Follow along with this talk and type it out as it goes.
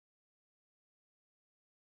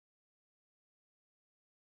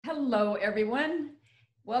Hello, everyone.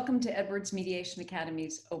 Welcome to Edwards Mediation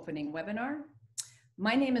Academy's opening webinar.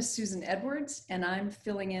 My name is Susan Edwards, and I'm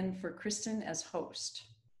filling in for Kristen as host.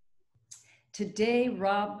 Today,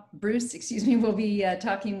 Bruce will be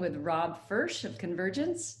talking with Rob Fersh of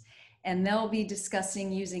Convergence, and they'll be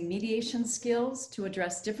discussing using mediation skills to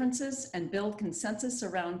address differences and build consensus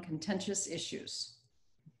around contentious issues.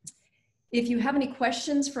 If you have any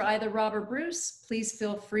questions for either Rob or Bruce, please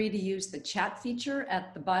feel free to use the chat feature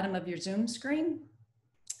at the bottom of your Zoom screen.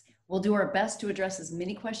 We'll do our best to address as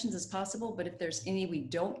many questions as possible, but if there's any we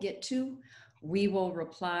don't get to, we will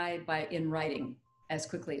reply in writing as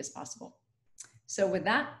quickly as possible. So with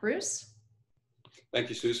that, Bruce. Thank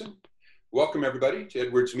you, Susan. Welcome everybody to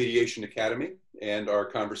Edwards Mediation Academy and our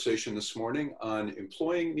conversation this morning on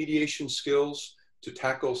employing mediation skills to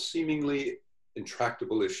tackle seemingly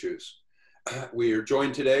intractable issues. We are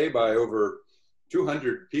joined today by over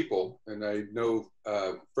 200 people, and I know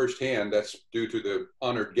firsthand that's due to the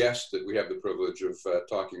honored guest that we have the privilege of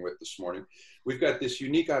talking with this morning. We've got this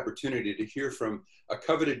unique opportunity to hear from a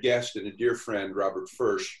coveted guest and a dear friend, Robert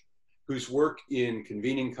Fersh, whose work in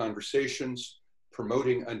convening conversations,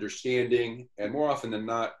 promoting understanding, and more often than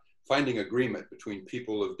not, finding agreement between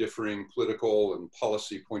people of differing political and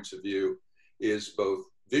policy points of view is both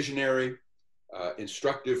visionary,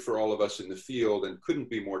 instructive for all of us in the field, and couldn't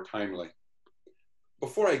be more timely.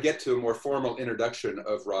 Before I get to a more formal introduction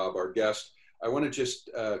of Rob, our guest, I want to just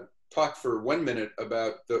talk for 1 minute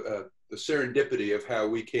about the serendipity of how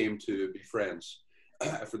we came to be friends.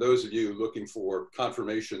 For those of you looking for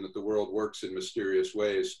confirmation that the world works in mysterious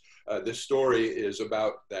ways, this story is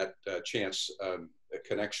about that chance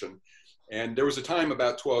connection. And there was a time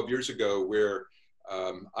about 12 years ago where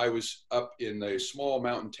I was up in a small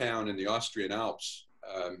mountain town in the Austrian Alps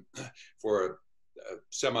for a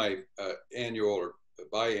semi-annual or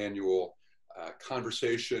biannual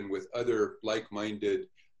conversation with other like-minded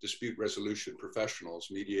dispute resolution professionals,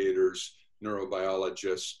 mediators,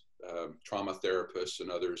 neurobiologists, trauma therapists,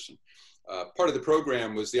 and others. Part of the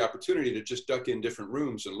program was the opportunity to just duck in different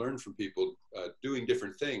rooms and learn from people doing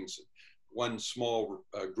different things. One small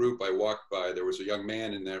group I walked by, there was a young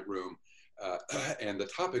man in that room, and the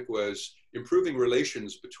topic was improving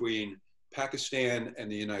relations between Pakistan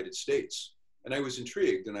and the United States. And I was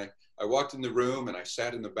intrigued, and I walked in the room and I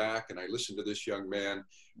sat in the back and I listened to this young man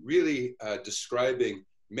really describing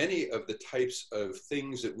many of the types of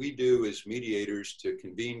things that we do as mediators to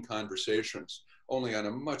convene conversations, only on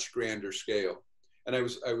a much grander scale. And I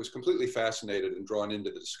was completely fascinated and drawn into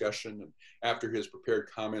the discussion. And after his prepared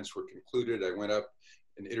comments were concluded, I went up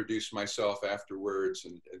and introduced myself afterwards.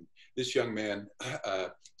 And this young man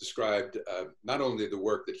described not only the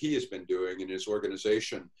work that he has been doing in his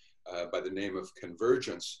organization by the name of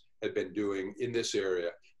Convergence had been doing in this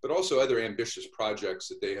area, but also other ambitious projects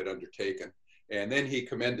that they had undertaken. And then he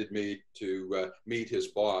commended me to meet his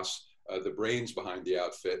boss, the brains behind the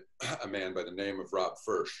outfit, a man by the name of Rob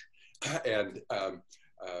Fersh. And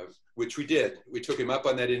which we did. We took him up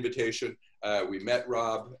on that invitation. We met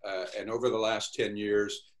Rob, and over the last 10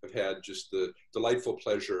 years, have had just the delightful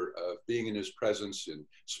pleasure of being in his presence in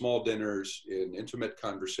small dinners, in intimate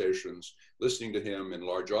conversations, listening to him in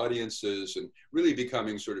large audiences, and really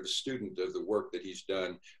becoming sort of a student of the work that he's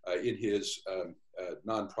done in his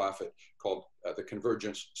nonprofit called the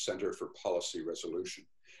Convergence Center for Policy Resolution.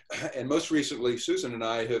 And most recently, Susan and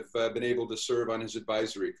I have been able to serve on his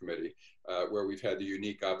advisory committee, where we've had the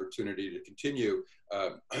unique opportunity to continue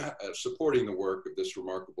supporting the work of this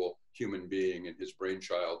remarkable human being and his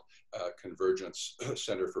brainchild, Convergence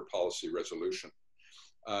Center for Policy Resolution.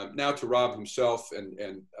 Now to Rob himself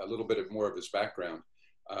and a little bit more of his background.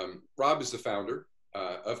 Rob is the founder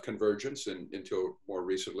of Convergence and until more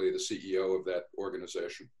recently the CEO of that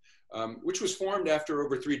organization. Which was formed after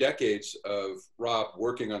over 3 decades of Rob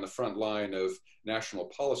working on the front line of national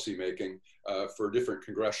policy making for different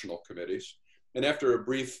congressional committees. And after a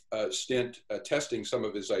brief stint testing some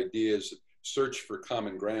of his ideas, search for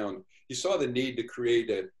common ground, he saw the need to create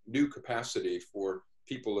a new capacity for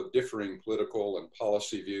people of differing political and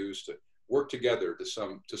policy views to work together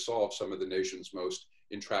to solve some of the nation's most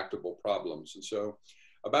intractable problems. And so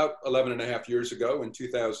about 11.5 years ago in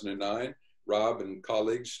 2009, Rob and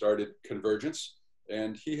colleagues started Convergence,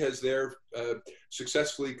 and he has there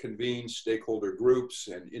successfully convened stakeholder groups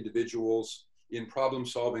and individuals in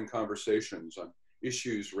problem-solving conversations on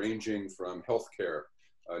issues ranging from healthcare,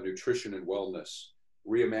 nutrition and wellness,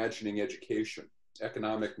 reimagining education,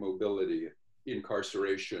 economic mobility,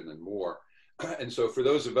 incarceration, and more. And so for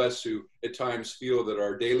those of us who at times feel that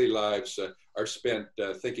our daily lives are spent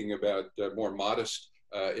thinking about more modest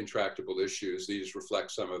intractable issues. These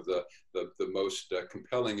reflect some of the most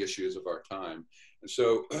compelling issues of our time. And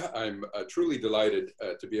so I'm truly delighted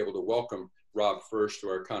to be able to welcome Rob Fersh to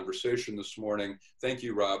our conversation this morning. Thank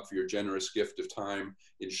you, Rob, for your generous gift of time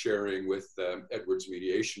in sharing with Edwards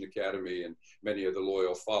Mediation Academy and many of the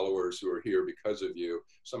loyal followers who are here because of you,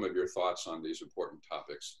 some of your thoughts on these important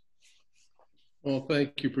topics. Well,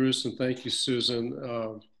 thank you, Bruce, and thank you,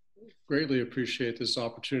 Susan. Greatly appreciate this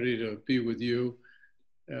opportunity to be with you.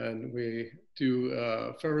 And we do,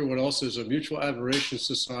 for everyone else, there's a mutual admiration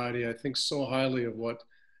society. I think so highly of what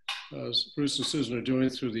Bruce and Susan are doing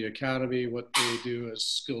through the Academy, what they do as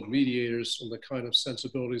skilled mediators, and the kind of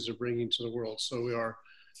sensibilities they're bringing to the world. So we are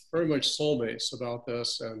very much soulmates about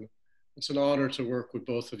this, and it's an honor to work with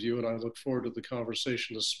both of you, and I look forward to the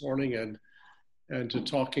conversation this morning and to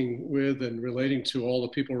talking with and relating to all the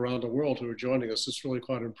people around the world who are joining us. It's really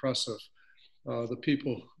quite impressive, the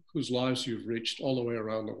people whose lives you've reached all the way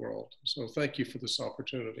around the world. So thank you for this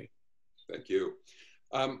opportunity. Thank you.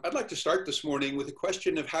 I'd like to start this morning with a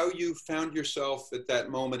question of how you found yourself at that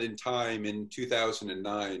moment in time in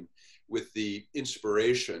 2009 with the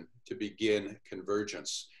inspiration to begin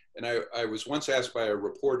Convergence. And I was once asked by a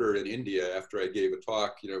reporter in India after I gave a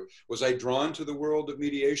talk, was I drawn to the world of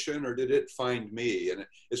mediation or did it find me? And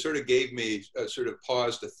it sort of gave me a sort of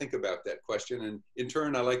pause to think about that question. And in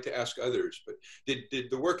turn, I like to ask others, but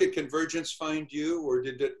did the work at Convergence find you, or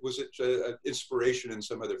was it an inspiration in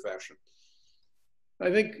some other fashion?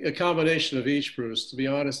 I think a combination of each, Bruce. To be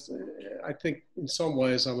honest, I think in some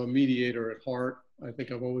ways I'm a mediator at heart. I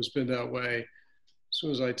think I've always been that way. As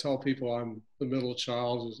soon as I tell people I'm the middle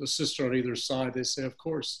child, there's a sister on either side, they say, of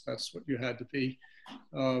course, that's what you had to be.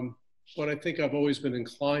 But I think I've always been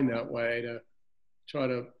inclined that way to try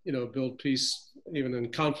to, build peace, even in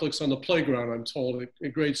conflicts on the playground. I'm told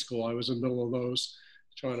at grade school, I was in the middle of those,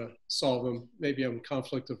 trying to solve them. Maybe I'm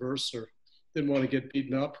conflict averse or didn't want to get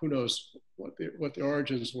beaten up. Who knows what the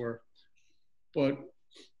origins were. But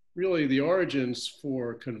really the origins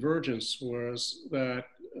for Convergence was that,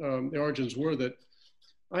 the origins were that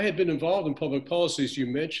I had been involved in public policy, as you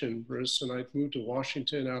mentioned, Bruce, and I'd moved to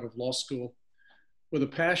Washington out of law school with a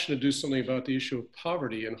passion to do something about the issue of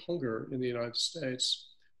poverty and hunger in the United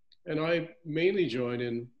States. And I mainly joined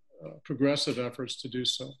in progressive efforts to do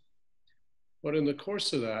so. But in the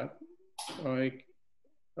course of that,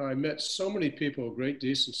 I met so many people of great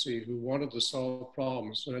decency who wanted to solve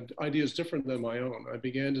problems and had ideas different than my own. I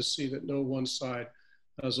began to see that no one side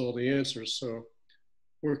has all the answers. So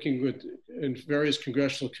working in various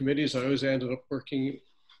congressional committees, I always ended up working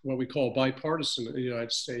what we call bipartisan in the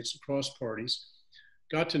United States, across parties.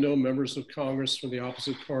 Got to know members of Congress from the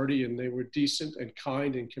opposite party, and they were decent and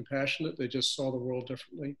kind and compassionate. They just saw the world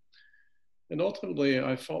differently. And ultimately,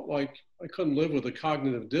 I felt like I couldn't live with the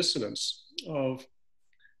cognitive dissonance of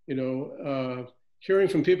hearing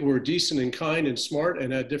from people who were decent and kind and smart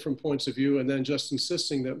and had different points of view, and then just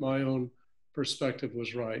insisting that my own perspective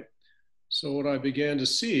was right. So what I began to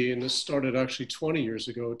see, and this started actually 20 years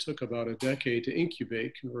ago, it took about a decade to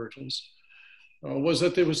incubate Convergence, was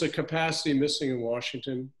that there was a capacity missing in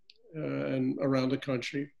Washington and around the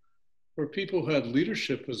country where people who had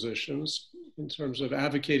leadership positions in terms of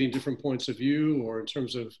advocating different points of view or in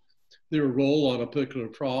terms of their role on a particular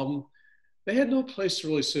problem, they had no place to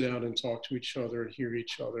really sit down and talk to each other and hear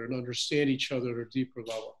each other and understand each other at a deeper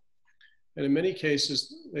level. And in many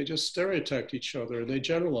cases, they just stereotyped each other and they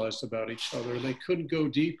generalized about each other, and they couldn't go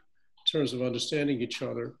deep in terms of understanding each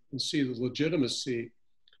other and see the legitimacy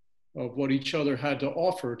of what each other had to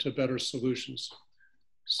offer to better solutions.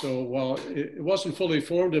 So while it wasn't fully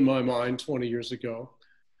formed in my mind 20 years ago,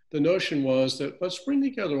 the notion was that let's bring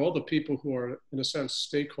together all the people who are, in a sense,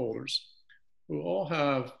 stakeholders, who all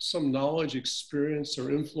have some knowledge, experience, or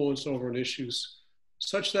influence over an issue,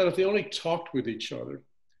 such that if they only talked with each other,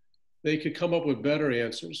 they could come up with better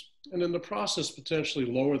answers, and in the process, potentially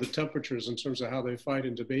lower the temperatures in terms of how they fight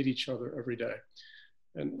and debate each other every day.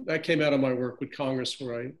 And that came out of my work with Congress,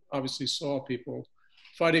 where I obviously saw people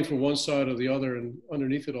fighting from one side or the other, and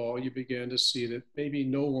underneath it all, you began to see that maybe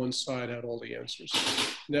no one side had all the answers,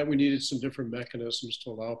 and that we needed some different mechanisms to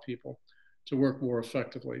allow people to work more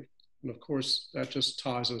effectively. And of course, that just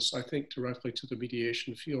ties us, I think, directly to the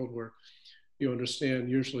mediation field, where you understand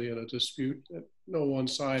usually in a dispute that no one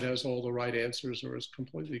side has all the right answers or is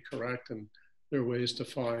completely correct, and there are ways to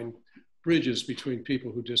find bridges between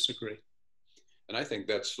people who disagree. And I think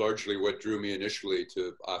that's largely what drew me initially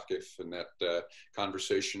to Akif, and that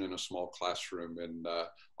conversation in a small classroom in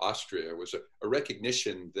Austria was a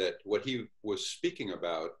recognition that what he was speaking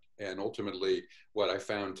about, and ultimately what I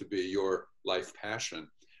found to be your life passion,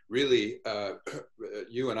 really,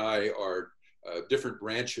 you and I are different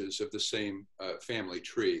branches of the same family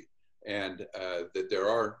tree, and that there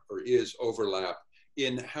are or is overlap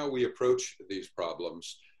in how we approach these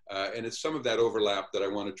problems. And it's some of that overlap that I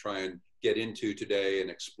want to try and get into today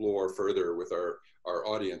and explore further with our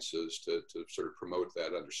audiences to sort of promote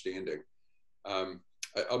that understanding.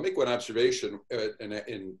 I'll make one observation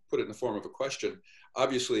and put it in the form of a question.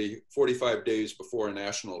 Obviously, 45 days before a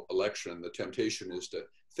national election, the temptation is to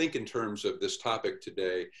think in terms of this topic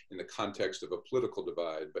today in the context of a political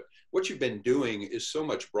divide. But what you've been doing is so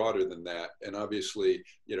much broader than that, and obviously,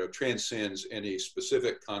 transcends any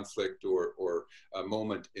specific conflict or a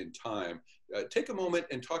moment in time. Take a moment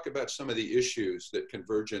and talk about some of the issues that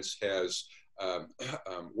Convergence has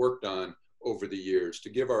worked on over the years to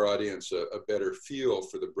give our audience a better feel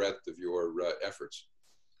for the breadth of your efforts.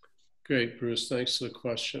 Great, Bruce. Thanks for the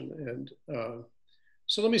question. And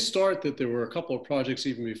so let me start that there were a couple of projects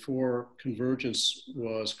even before Convergence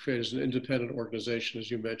was created as an independent organization.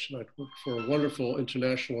 As you mentioned, I worked for a wonderful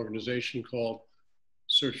international organization called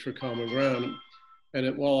Search for Common Ground.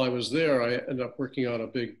 And while I was there, I ended up working on a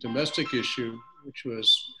big domestic issue, which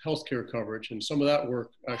was healthcare coverage. And some of that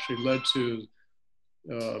work actually led to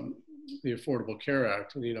the Affordable Care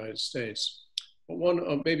Act in the United States. But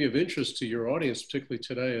one maybe of interest to your audience, particularly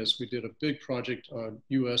today, is we did a big project on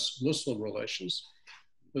US-Muslim relations.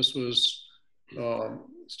 This was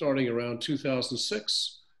starting around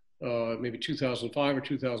 2006, maybe 2005 or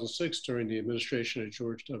 2006 during the administration of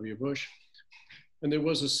George W. Bush. And there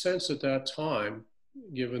was a sense at that time,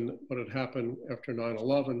 given what had happened after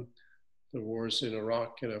 9/11, the wars in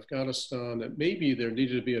Iraq and Afghanistan, that maybe there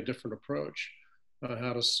needed to be a different approach on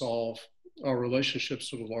how to solve our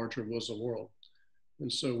relationships with the larger Muslim world.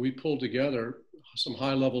 And so we pulled together some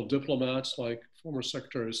high-level diplomats like former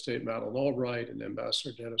Secretary of State Madeleine Albright and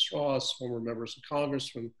Ambassador Dennis Ross, former members of Congress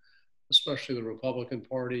from especially the Republican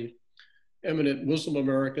Party, eminent Muslim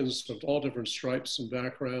Americans of all different stripes and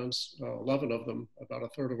backgrounds, 11 of them, about a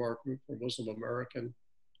third of our group were Muslim American.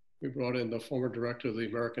 We brought in the former director of the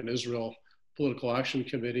American Israel Political Action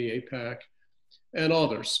Committee, AIPAC, and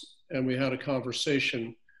others. And we had a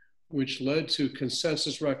conversation which led to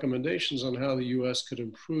consensus recommendations on how the US could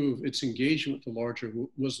improve its engagement with the larger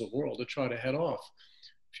Muslim world to try to head off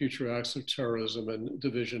future acts of terrorism and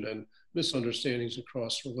division and misunderstandings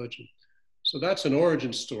across religion. So that's an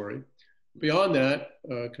origin story. Beyond that,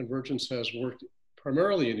 Convergence has worked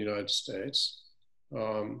primarily in the United States.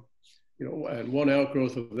 And one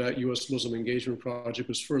outgrowth of that US Muslim engagement project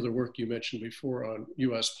was further work you mentioned before on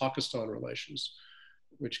US-Pakistan relations,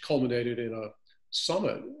 which culminated in a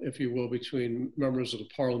summit, if you will, between members of the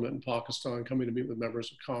parliament in Pakistan coming to meet with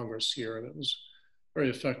members of Congress here. And it was very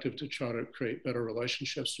effective to try to create better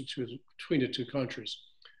relationships between the two countries.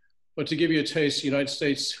 But to give you a taste, the United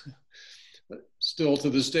States, still to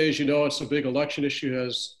this day, as you know, it's a big election issue,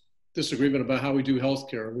 has disagreement about how we do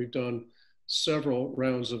healthcare. We've done several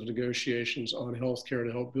rounds of negotiations on healthcare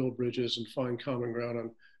to help build bridges and find common ground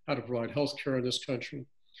on how to provide healthcare in this country.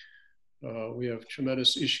 We have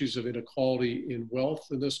tremendous issues of inequality in wealth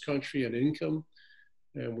in this country and income.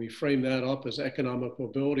 And we frame that up as economic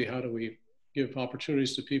mobility. How do we give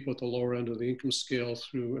opportunities to people at the lower end of the income scale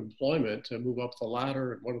through employment to move up the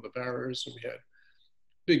ladder? And what are the barriers? And we had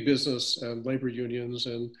big business and labor unions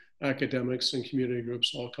and academics and community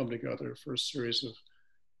groups all come together for a series of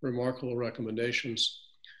remarkable recommendations.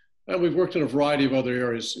 And we've worked in a variety of other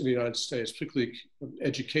areas in the United States, particularly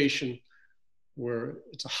education, where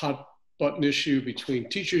it's a hot button issue between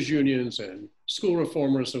teachers unions and school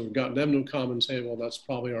reformers, and we've gotten them to a common table. That's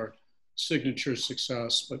probably our signature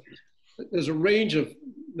success. But there's a range of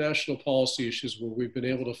national policy issues where we've been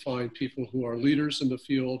able to find people who are leaders in the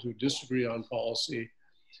field who disagree on policy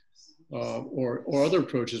or other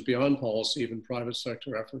approaches beyond policy, even private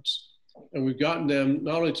sector efforts. And we've gotten them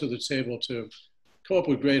not only to the table to come up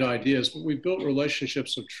with great ideas, but we've built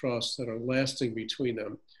relationships of trust that are lasting between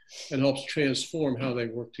them and helps transform how they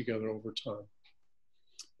work together over time.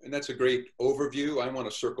 And that's a great overview. I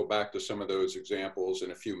want to circle back to some of those examples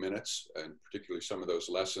in a few minutes, and particularly some of those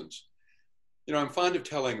lessons. You know, I'm fond of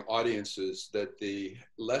telling audiences that the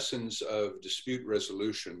lessons of dispute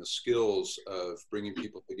resolution, the skills of bringing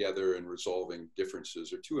people together and resolving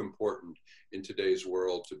differences, are too important in today's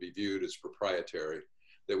world to be viewed as proprietary,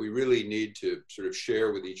 that we really need to sort of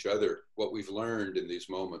share with each other what we've learned in these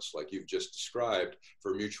moments, like you've just described,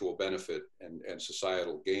 for mutual benefit and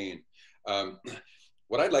societal gain.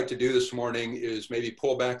 What I'd like to do this morning is maybe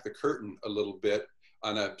pull back the curtain a little bit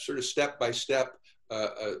on a sort of step-by-step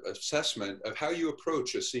assessment of how you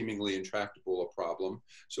approach a seemingly intractable problem,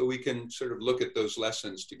 so we can sort of look at those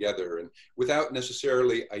lessons together, and without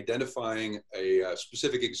necessarily identifying a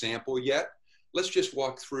specific example yet, let's just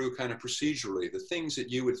walk through kind of procedurally the things that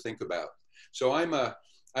you would think about. So I'm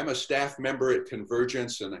a staff member at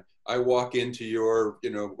Convergence, and I walk into your,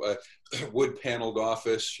 wood paneled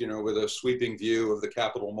office, with a sweeping view of the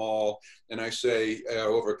Capitol Mall. And I say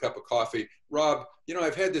over a cup of coffee, Rob,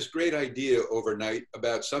 I've had this great idea overnight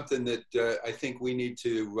about something that I think we need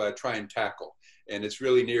to try and tackle. And it's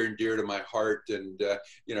really near and dear to my heart. And,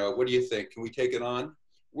 what do you think? Can we take it on?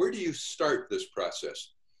 Where do you start this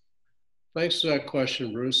process? Thanks for that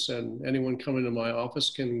question, Bruce. And anyone coming to my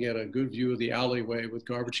office can get a good view of the alleyway with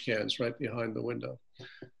garbage cans right behind the window,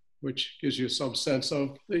 which gives you some sense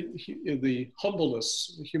of the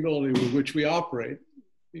humbleness, the humility with which we operate,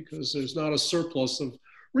 because there's not a surplus of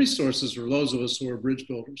resources for those of us who are bridge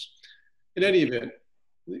builders. In any event,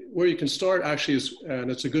 where you can start actually is, and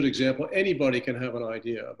it's a good example, anybody can have an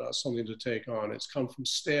idea about something to take on. It's come from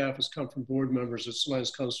staff, it's come from board members, it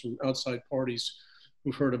sometimes comes from outside parties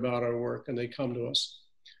who've heard about our work and they come to us.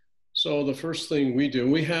 So the first thing we do,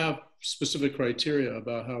 we have specific criteria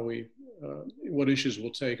about how what issues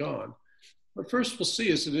we'll take on. But first we'll see,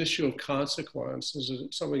 is it an issue of consequence? Is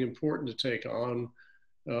it something important to take on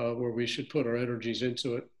where we should put our energies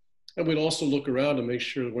into it? And we'd also look around to make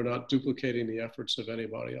sure we're not duplicating the efforts of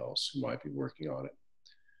anybody else who might be working on it.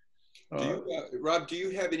 Rob, do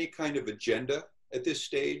you have any kind of agenda at this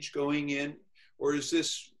stage going in, or is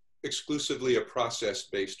this exclusively a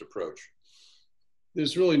process-based approach?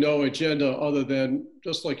 There's really no agenda other than,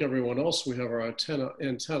 just like everyone else, we have our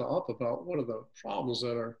antenna up about what are the problems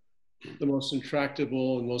that are the most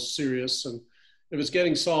intractable and most serious. And if it's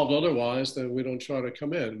getting solved otherwise, then we don't try to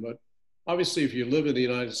come in. But obviously, if you live in the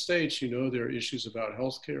United States, there are issues about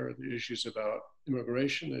healthcare, there are issues about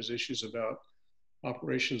immigration, there's issues about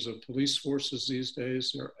operations of police forces these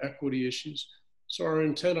days, there are equity issues. So our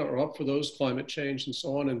antenna are up for those, climate change and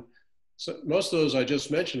so on. And so most of those I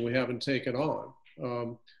just mentioned, we haven't taken on.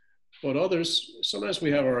 But others, sometimes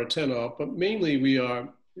we have our antenna up, but mainly we are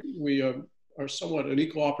somewhat an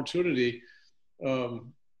equal opportunity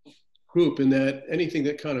group in that anything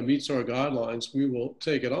that kind of meets our guidelines, we will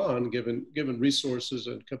take it on given resources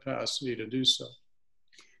and capacity to do so.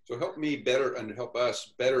 So help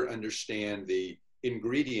us better understand the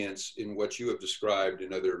ingredients in what you have described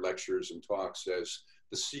in other lectures and talks as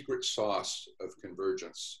the secret sauce of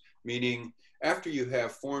convergence, meaning after you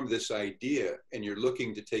have formed this idea and you're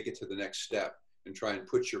looking to take it to the next step and try and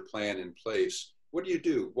put your plan in place, what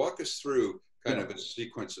do? Walk us through kind of a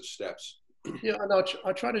sequence of steps. Yeah, and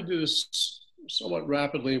I'll try to do this somewhat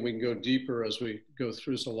rapidly. We can go deeper as we go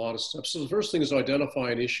through a lot of steps. So the first thing is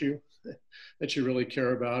identify an issue that you really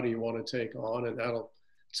care about and you want to take on, and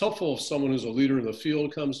it's helpful if someone who's a leader in the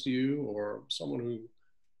field comes to you or someone who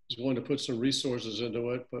is willing to put some resources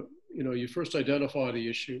into it. But you first identify the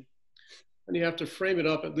issue, and you have to frame it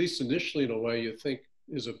up, at least initially, in a way you think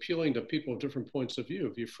is appealing to people with different points of view.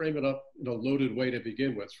 If you frame it up in a loaded way to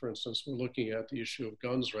begin with, for instance, we're looking at the issue of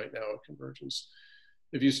guns right now at Convergence.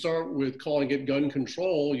 If you start with calling it gun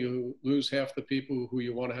control, you lose half the people who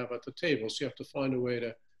you want to have at the table. So you have to find a way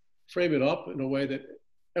to frame it up in a way that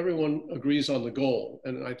everyone agrees on the goal.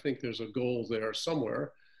 And I think there's a goal there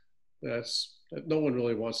somewhere that no one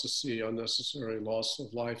really wants to see unnecessary loss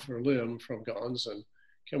of life or limb from guns. And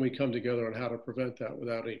can we come together on how to prevent that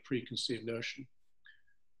without any preconceived notion?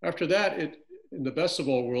 After that, in the best of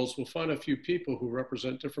all worlds, we'll find a few people who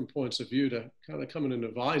represent different points of view to kind of come in and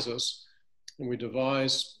advise us. And we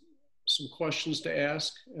devise some questions to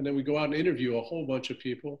ask. And then we go out and interview a whole bunch of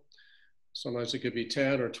people. Sometimes it could be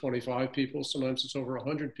 10 or 25 people. Sometimes it's over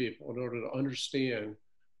 100 people in order to understand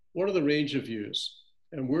what are the range of views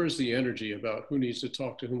and where's the energy about who needs to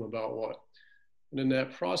talk to whom about what. And in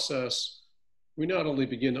that process, we not only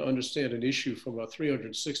begin to understand an issue from a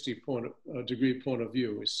 360-degree point of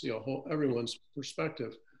view, we see everyone's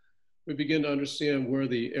perspective. We begin to understand where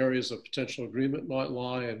the areas of potential agreement might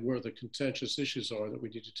lie and where the contentious issues are that we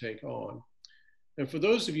need to take on. And for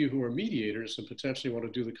those of you who are mediators and potentially want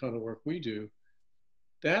to do the kind of work we do,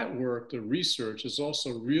 that work, the research, is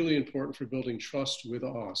also really important for building trust with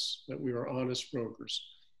us, that we are honest brokers.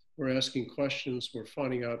 We're asking questions, we're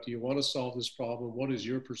finding out, do you want to solve this problem? What is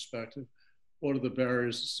your perspective? What are the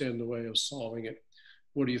barriers that stand in the way of solving it?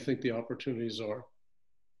 What do you think the opportunities are?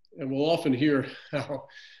 And we'll often hear how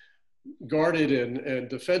guarded and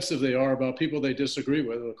defensive they are about people they disagree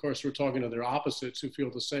with. And of course, we're talking to their opposites who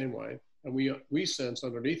feel the same way. And we sense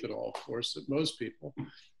underneath it all, of course, that most people,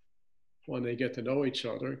 when they get to know each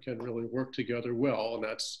other, can really work together well. And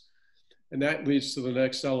that's And that leads to the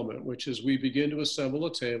next element, which is we begin to assemble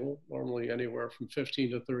a table, normally anywhere from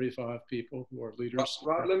 15 to 35 people who are leaders.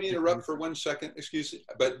 Rob, let me interrupt for 1 second, excuse me,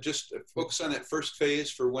 but just focus on that first phase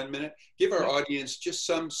for 1 minute. Give our audience just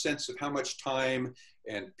some sense of how much time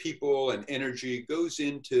and people and energy goes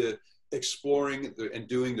into exploring and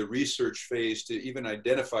doing the research phase to even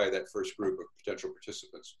identify that first group of potential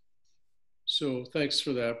participants. So thanks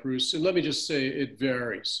for that, Bruce. And let me just say it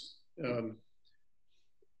varies.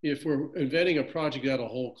 If we're inventing a project out of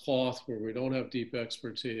whole cloth where we don't have deep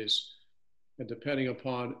expertise, and depending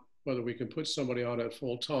upon whether we can put somebody on it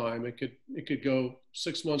full time, it could go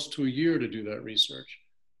 6 months to a year to do that research.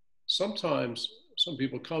 Sometimes some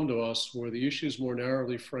people come to us where the issue is more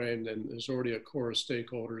narrowly framed and there's already a core of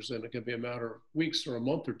stakeholders, and it can be a matter of weeks or a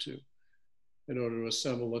month or two in order to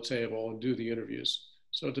assemble a table and do the interviews.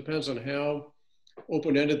 So it depends on how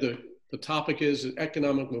open-ended the topic is.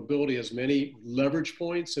 Economic mobility has many leverage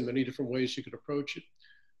points and many different ways you could approach it.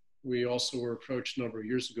 We also were approached a number of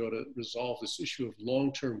years ago to resolve this issue of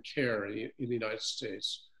long-term care in the United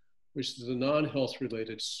States, which is the non-health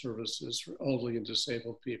related services for elderly and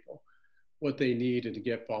disabled people, what they need to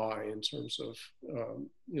get by in terms of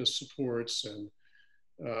supports and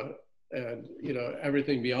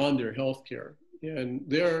everything beyond their health care. And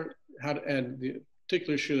the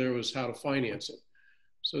particular issue there was how to finance it.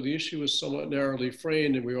 So the issue was somewhat narrowly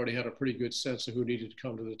framed, and we already had a pretty good sense of who needed to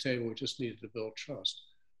come to the table. We just needed to build trust.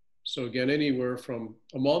 So again, anywhere from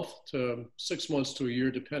a month to 6 months to a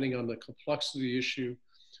year, depending on the complexity of the issue,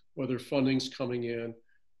 whether funding's coming in,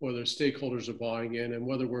 whether stakeholders are buying in, and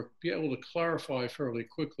whether we're be able to clarify fairly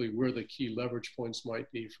quickly where the key leverage points might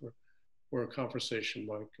be for where a conversation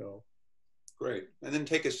might go. Great. And then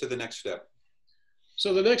take us to the next step.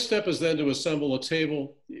 So the next step is then to assemble a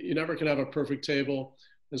table. You never can have a perfect table.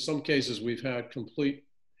 In some cases, we've had complete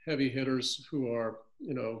heavy hitters who are,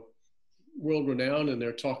 world-renowned, and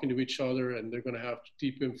they're talking to each other, and they're going to have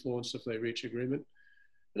deep influence if they reach agreement.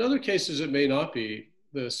 In other cases, it may not be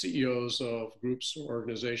the CEOs of groups or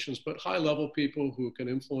organizations, but high-level people who can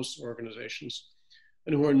influence organizations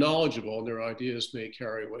and who are knowledgeable, and their ideas may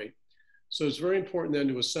carry weight. So it's very important then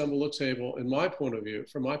to assemble a table, from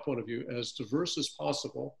my point of view, as diverse as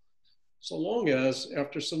possible, so long as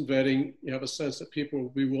after some vetting, you have a sense that people will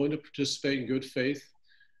be willing to participate in good faith,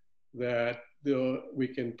 that we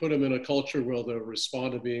can put them in a culture where they'll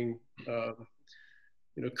respond to being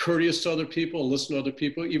courteous to other people and listen to other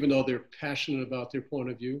people, even though they're passionate about their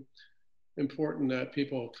point of view. Important that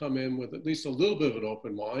people come in with at least a little bit of an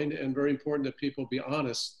open mind, and very important that people be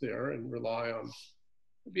honest there and rely on,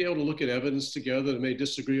 be able to look at evidence together. They may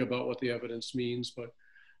disagree about what the evidence means, but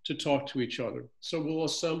to talk to each other. So we'll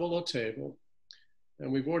assemble a table,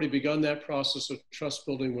 and we've already begun that process of trust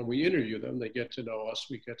building when we interview them. They get to know us,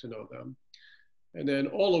 we get to know them. And then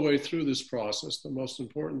all the way through this process, the most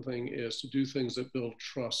important thing is to do things that build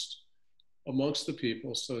trust amongst the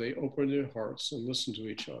people so they open their hearts and listen to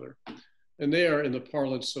each other. And there, in the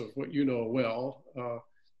parlance of what you know well,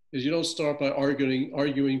 is you don't start by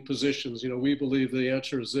arguing positions. We believe the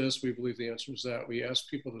answer is this, we believe the answer is that. We ask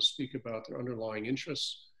people to speak about their underlying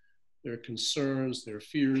interests, their concerns, their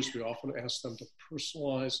fears. We often ask them to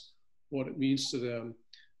personalize what it means to them.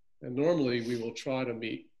 And normally we will try to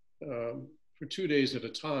meet for 2 days at a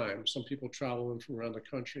time. Some people travel in from around the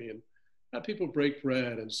country, and have people break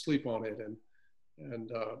bread and sleep on it. And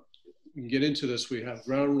we can get into this. We have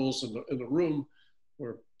ground rules in the room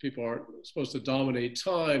where people aren't supposed to dominate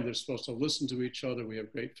time. They're supposed to listen to each other. We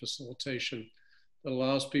have great facilitation that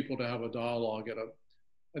allows people to have a dialogue at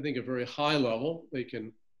I think, a very high level. They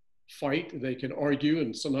can fight, they can argue,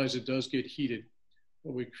 and sometimes it does get heated.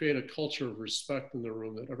 But we create a culture of respect in the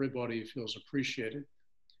room that everybody feels appreciated.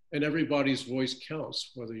 And everybody's voice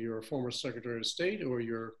counts, whether you're a former Secretary of State or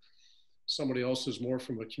you're somebody else who's more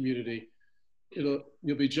from a community. You'll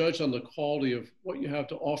be judged on the quality of what you have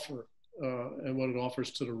to offer and what it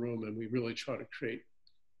offers to the room. And we really try to create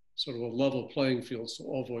sort of a level playing field so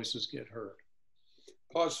all voices get heard.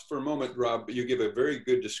 Pause for a moment, Rob. You give a very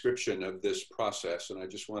good description of this process, and I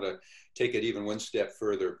just want to take it even one step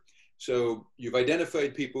further. So you've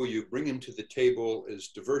identified people, you bring them to the table, as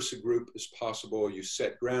diverse a group as possible. You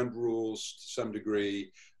set ground rules to some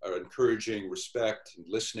degree, are encouraging respect and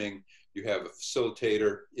listening. You have a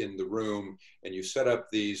facilitator in the room, and you set up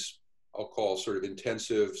these, I'll call sort of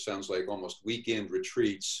intensive, sounds like almost weekend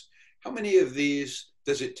retreats. How many of these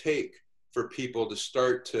does it take for people to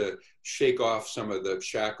start to shake off some of the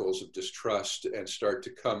shackles of distrust and start to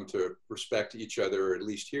come to respect each other, or at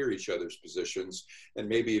least hear each other's positions, and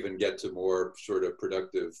maybe even get to more sort of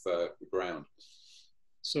productive ground?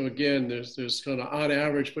 So again, there's kind of on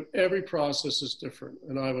average, but every process is different.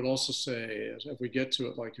 And I would also say, as if we get to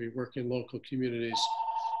it, like if you work in local communities,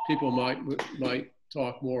 people might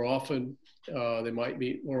talk more often. They might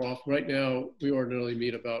meet more often. Right now, we ordinarily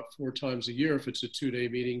meet about 4 times a year if it's a 2-day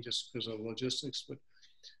meeting, just because of logistics. But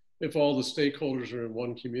if all the stakeholders are in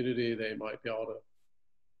one community, they might be able to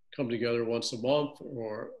come together once a month,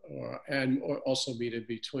 or also meet in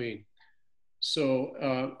between.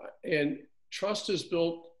 So, and trust is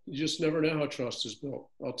built. You just never know how trust is built.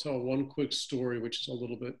 I'll tell one quick story, which is a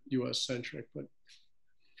little bit US centric, but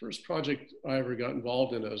first project I ever got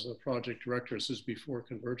involved in as a project director, this is before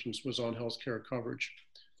Convergence, was on healthcare coverage.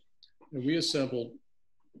 And we assembled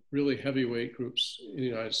really heavyweight groups in the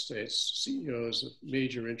United States, CEOs of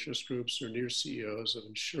major interest groups or near CEOs of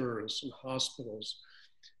insurers and hospitals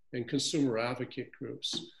and consumer advocate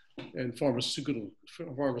groups and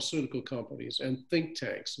pharmaceutical companies and think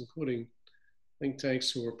tanks, including think tanks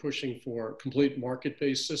who were pushing for complete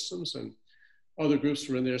market-based systems, and other groups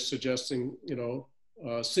were in there suggesting,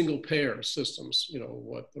 single payer systems,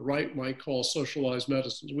 what the right might call socialized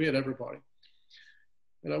medicines. We had everybody.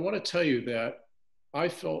 And I want to tell you that I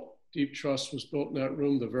felt deep trust was built in that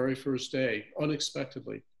room the very first day,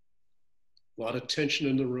 unexpectedly. A lot of tension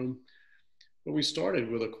in the room. But we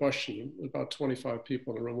started with a question, about 25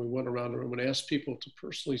 people in the room. We went around the room and asked people to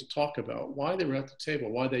personally talk about why they were at the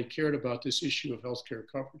table, why they cared about this issue of healthcare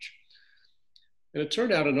coverage. And it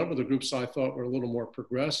turned out a number of the groups I thought were a little more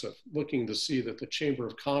progressive, looking to see that the Chamber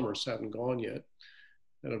of Commerce hadn't gone yet.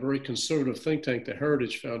 And a very conservative think tank, the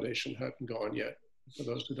Heritage Foundation, hadn't gone yet. For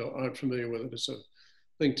those who aren't familiar with it, it's a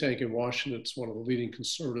think tank in Washington. It's one of the leading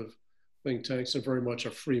conservative think tanks, and very much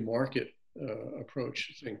a free market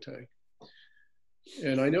approach think tank.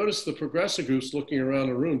 And I noticed the progressive groups looking around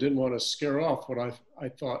the room didn't want to scare off what I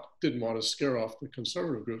thought didn't want to scare off the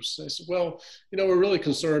conservative groups. They said, well, we're really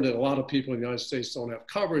concerned that a lot of people in the United States don't have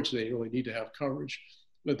coverage. They really need to have coverage.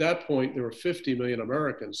 But at that point, there were 50 million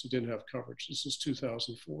Americans who didn't have coverage. This is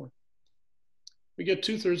 2004. We get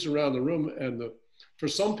 2/3 around the room, and for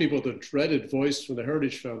some people, the dreaded voice from the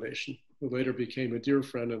Heritage Foundation, who later became a dear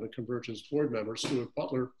friend and a Convergence board member, Stuart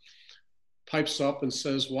Butler, pipes up and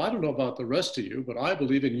says, well, I don't know about the rest of you, but I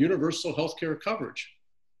believe in universal healthcare coverage,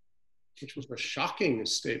 which was a shocking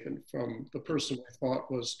statement from the person I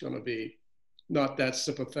thought was going to be not that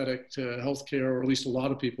sympathetic to healthcare, or at least a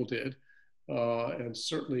lot of people did. And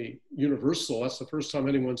certainly universal, that's the first time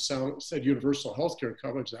anyone said universal healthcare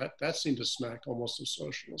coverage. That seemed to smack almost of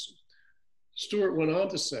socialism. Stuart went on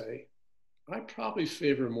to say, I probably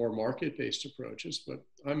favor more market-based approaches, but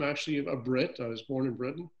I'm actually a Brit. I was born in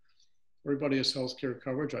Britain. Everybody has healthcare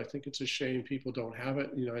coverage. I think it's a shame people don't have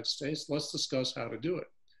it in the United States. Let's discuss how to do it.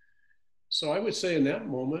 So I would say in that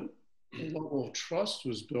moment, a level of trust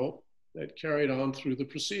was built that carried on through the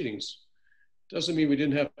proceedings. Doesn't mean we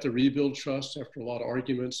didn't have to rebuild trust after a lot of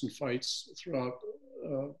arguments and fights throughout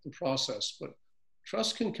the process, but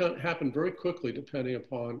trust can happen very quickly depending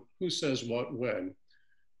upon who says what when.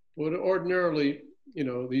 But ordinarily,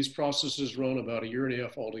 these processes run about 1.5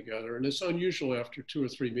 years altogether, and it's unusual after 2 or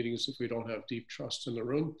 3 meetings if we don't have deep trust in the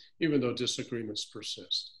room, even though disagreements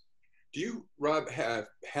persist. Do you, Rob, have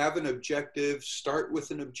an objective, start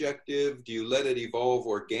with an objective? Do you let it evolve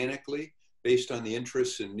organically based on the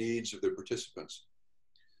interests and needs of the participants?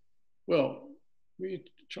 Well, we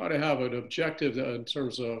try to have an objective in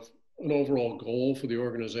terms of an overall goal for the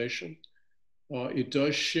organization. It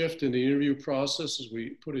does shift in the interview process as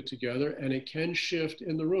we put it together, and it can shift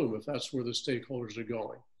in the room if that's where the stakeholders are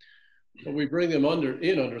going. But we bring them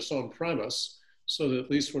under some premise so that at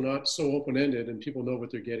least we're not so open-ended and people know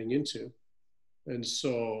what they're getting into. And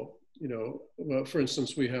so, for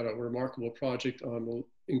instance, we had a remarkable project on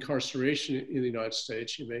incarceration in the United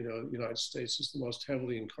States. You may know the United States is the most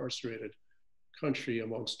heavily incarcerated country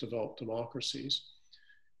amongst developed democracies.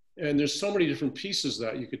 And there's so many different pieces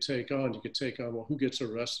that you could take on. You could take on, well, who gets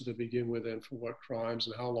arrested to begin with and for what crimes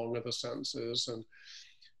and how long are the sentences.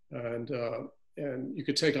 And you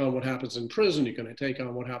could take on what happens in prison. You can take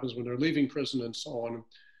on what happens when they're leaving prison and so on.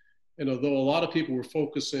 And although a lot of people were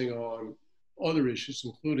focusing on other issues,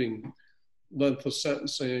 including length of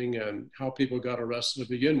sentencing and how people got arrested to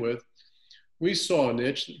begin with, we saw a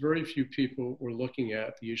niche that very few people were looking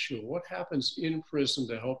at, the issue of what happens in prison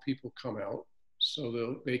to help people come out so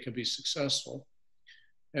that they can be successful.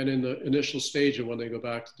 And in the initial stage of when they go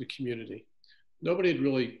back to the community. Nobody had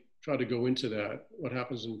really tried to go into that. What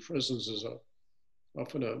happens in prisons is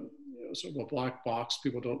often a sort of a black box.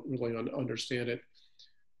 People don't really understand it.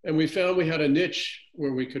 And we found we had a niche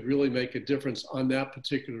where we could really make a difference on that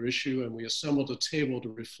particular issue, and we assembled a table to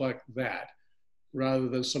reflect that rather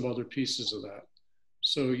than some other pieces of that.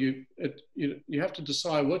 So you have to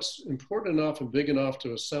decide what's important enough and big enough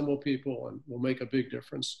to assemble people and will make a big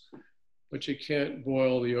difference. But you can't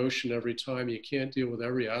boil the ocean every time. You can't deal with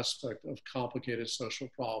every aspect of complicated social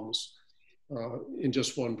problems in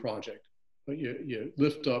just one project. But you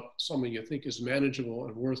lift up something you think is manageable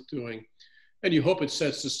and worth doing, and you hope it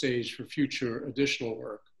sets the stage for future additional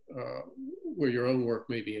work where your own work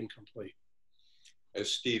may be incomplete. As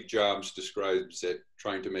Steve Jobs describes it,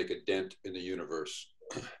 trying to make a dent in the universe.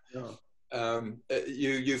 Yeah.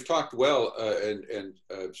 You've talked well and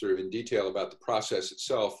sort of in detail about the process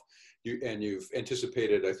itself, and you've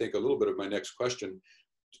anticipated, I think, a little bit of my next question.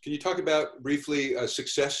 Can you talk about briefly a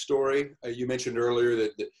success story? You mentioned earlier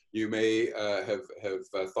that you may have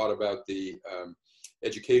thought about the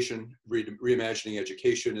education, reimagining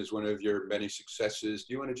education as one of your many successes.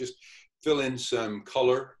 Do you want to just fill in some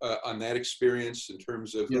color on that experience in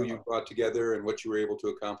terms of who you brought together and what you were able to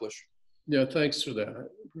accomplish? Yeah, thanks for that,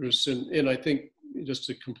 Bruce. And I think just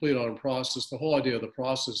to complete on process, the whole idea of the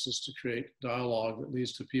process is to create dialogue that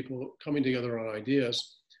leads to people coming together on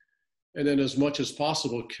ideas. And then as much as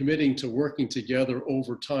possible, committing to working together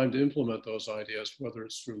over time to implement those ideas, whether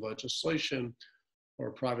it's through legislation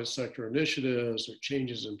or private sector initiatives or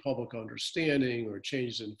changes in public understanding or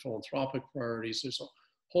changes in philanthropic priorities. There's a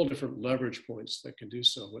whole different leverage points that can do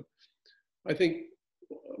so. But I think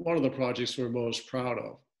one of the projects we're most proud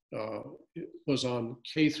of was on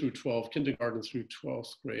K through 12, kindergarten through 12th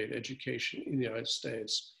grade education in the United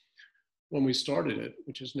States. When we started it,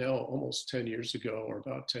 which is now almost 10 years ago, or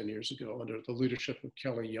about 10 years ago, under the leadership of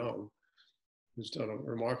Kelly Young, who's done a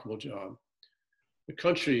remarkable job, the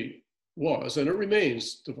country was, and it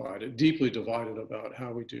remains divided, deeply divided about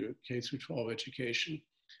how we do K through 12 education.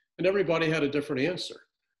 And everybody had a different answer.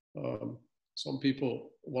 Some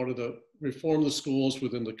people wanted to reform the schools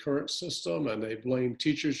within the current system, and they blamed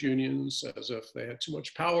teachers' unions as if they had too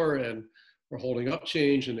much power and were holding up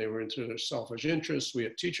change, and they were into their selfish interests. We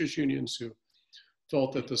had teachers' unions who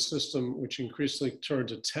felt that the system, which increasingly turned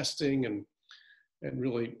to testing and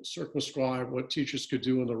really circumscribed what teachers could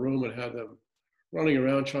do in the room and had them running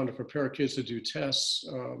around trying to prepare kids to do tests,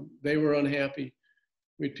 they were unhappy.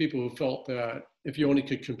 We had people who felt that if you only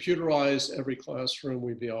could computerize every classroom,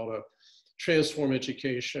 we'd be able to transform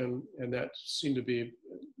education, and that seemed to be,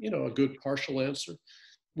 a good partial answer.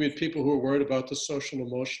 We had people who were worried about the social and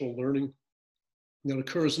emotional learning that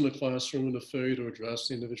occurs in the classroom and the failure to address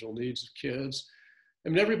the individual needs of kids. I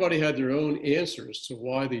mean, everybody had their own answers to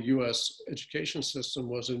why the US education system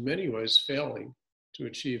was in many ways failing to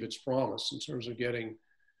achieve its promise in terms of getting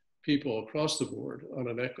people across the board on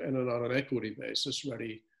an equity basis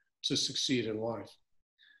ready to succeed in life.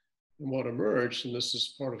 And what emerged, and this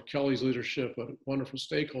is part of Kelly's leadership, but wonderful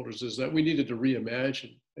stakeholders, is that we needed to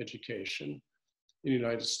reimagine education in the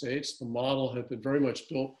United States. The model had been very much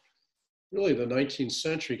built, really the 19th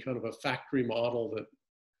century, kind of a factory model that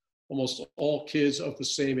almost all kids of the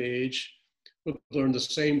same age would learn the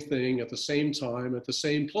same thing at the same time, at the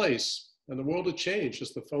same place. And the world had changed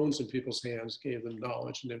as the phones in people's hands gave them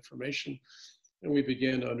knowledge and information. And we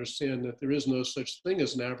began to understand that there is no such thing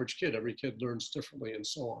as an average kid. Every kid learns differently and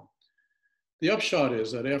so on. The upshot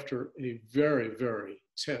is that after a very, very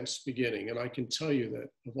tense beginning, and I can tell you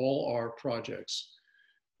that of all our projects,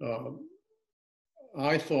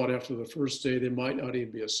 I thought after the first day, there might not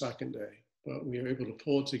even be a second day, but we were able to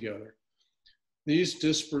pull it together. These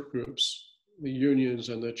disparate groups, the unions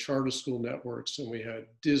and the charter school networks, and we had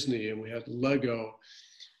Disney, and we had Lego,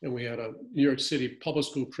 and we had a New York City public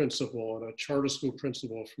school principal and a charter school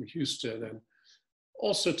principal from Houston, and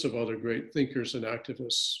all sorts of other great thinkers and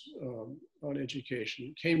activists on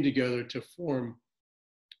education came together to form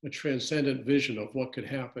a transcendent vision of what could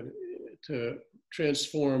happen to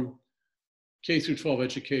transform K through 12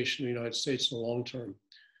 education in the United States in the long term.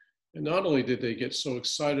 And not only did they get so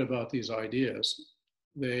excited about these ideas,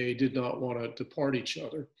 they did not want to depart each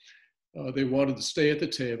other. They wanted to stay at the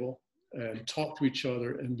table and talk to each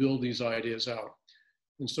other and build these ideas out.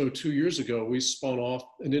 And so 2 years ago, we spun off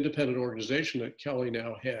an independent organization that Kelly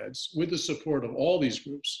now heads with the support of all these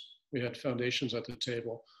groups. We had foundations at the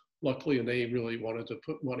table, luckily, and they really wanted to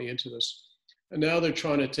put money into this. And now they're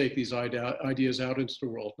trying to take these ideas out into the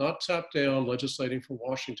world, not top down legislating from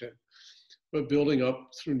Washington, but building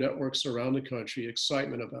up through networks around the country,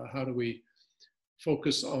 excitement about how do we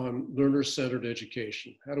focus on learner-centered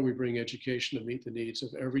education? How do we bring education to meet the needs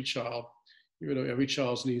of every child, even though every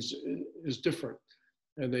child's needs is different?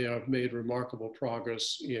 And they have made remarkable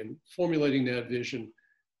progress in formulating that vision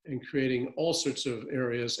and creating all sorts of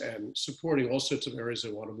areas and supporting all sorts of areas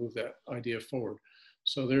that want to move that idea forward.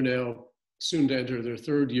 So they're now soon to enter their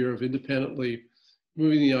third year of independently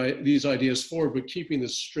moving these ideas forward, but keeping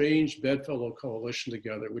this strange bedfellow coalition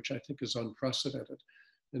together, which I think is unprecedented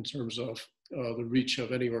in terms of the reach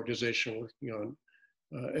of any organization working on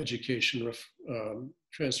education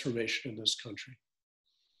transformation in this country.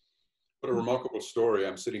 What a remarkable story.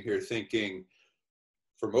 I'm sitting here thinking,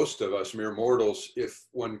 for most of us mere mortals, if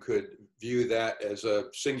one could view that as a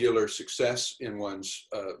singular success in one's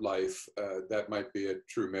life, that might be a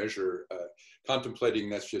true measure. Contemplating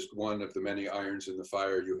that's just one of the many irons in the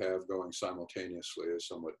fire you have going simultaneously is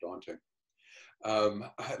somewhat daunting.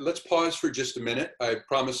 Let's pause for just a minute. I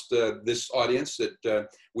promised this audience that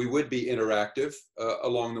we would be interactive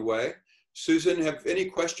along the way. Susan, have any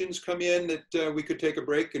questions come in that we could take a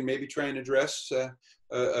break and maybe try and address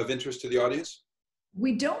of interest to the audience?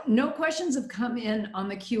 No questions have come in on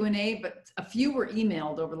the Q&A, but a few were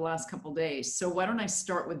emailed over the last couple of days. So why don't I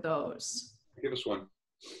start with those? Give us one.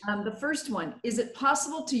 The first one, is it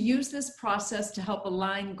possible to use this process to help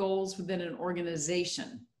align goals within an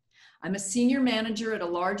organization? I'm a senior manager at a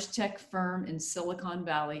large tech firm in Silicon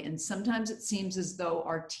Valley, and sometimes it seems as though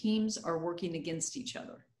our teams are working against each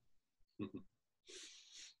other.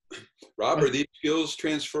 Rob, are these skills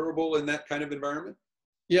transferable in that kind of environment?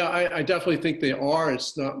 Yeah, I definitely think they are.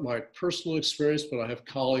 It's not my personal experience, but I have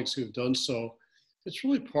colleagues who've done so. It's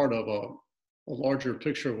really part of a larger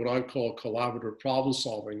picture of what I call collaborative problem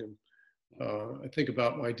solving. And I think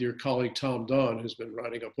about my dear colleague, Tom Dunn, who's been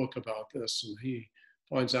writing a book about this, and he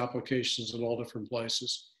finds applications in all different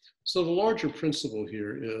places. So the larger principle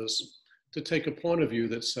here is to take a point of view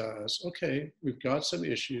that says, okay, we've got some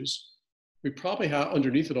issues. We probably have,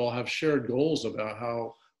 underneath it all, have shared goals about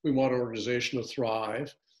how we want our organization to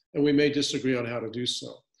thrive, and we may disagree on how to do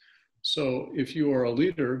so. So if you are a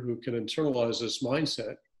leader who can internalize this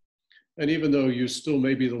mindset, and even though you still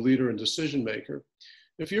may be the leader and decision maker,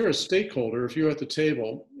 if you're a stakeholder, if you're at the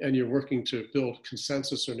table and you're working to build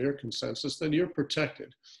consensus or near consensus, then you're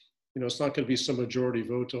protected. You know, it's not going to be some majority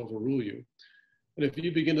vote to overrule you. And if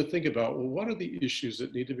you begin to think about, well, what are the issues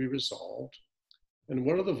that need to be resolved? And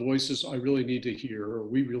what are the voices I really need to hear, or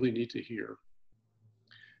we really need to hear?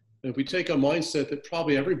 And if we take a mindset that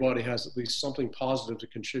probably everybody has at least something positive to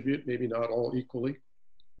contribute, maybe not all equally,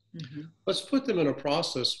 let's put them in a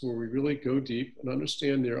process where we really go deep and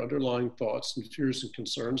understand their underlying thoughts and fears and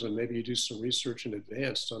concerns, and maybe you do some research in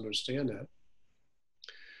advance to understand that.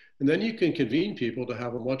 And then you can convene people to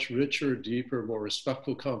have a much richer, deeper, more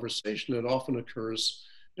respectful conversation that often occurs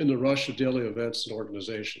in the rush of daily events and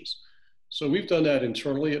organizations. So we've done that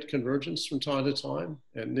internally at Convergence from time to time,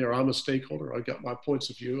 and there I'm a stakeholder. I got my points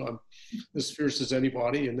of view. I'm as fierce as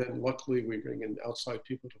anybody, and then luckily we bring in outside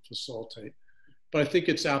people to facilitate. But I think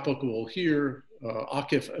it's applicable here.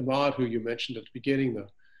 Akif Ahmad, who you mentioned at the beginning, the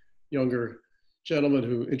younger gentleman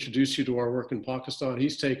who introduced you to our work in Pakistan,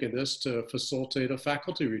 he's taken this to facilitate a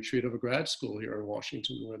faculty retreat of a grad school here in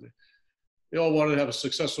Washington, where they all wanted to have a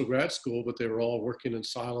successful grad school, but they were all working in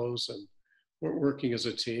silos and weren't working as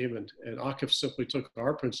a team. And Akif simply took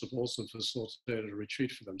our principles and facilitated a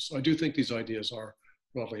retreat for them. So I do think these ideas are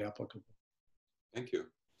broadly applicable. Thank you.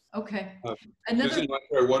 Okay. Susan,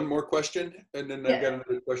 one more question, and then I've got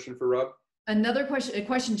another question for Rob. Another question, a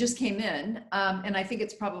question just came in, and I think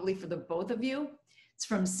it's probably for the both of you. It's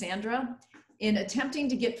from Sandra. In attempting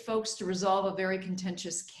to get folks to resolve a very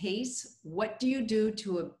contentious case, what do you do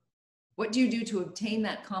to obtain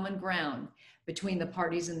that common ground between the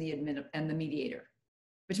parties and the mediator?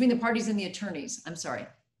 Between the parties and the attorneys, I'm sorry.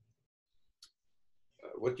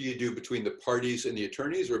 What do you do between the parties and the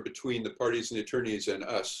attorneys, or between the parties and the attorneys and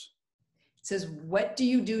us? It says, what do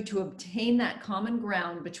you do to obtain that common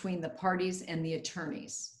ground between the parties and the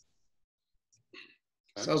attorneys?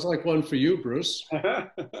 Sounds like one for you, Bruce.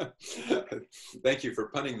 Thank you for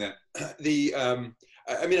punning that.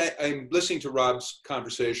 I mean, I'm listening to Rob's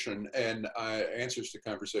conversation and answers to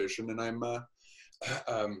conversation, and I'm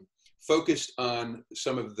focused on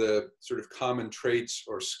some of the sort of common traits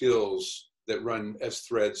or skills that run as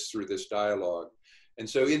threads through this dialogue. And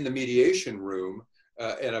so in the mediation room,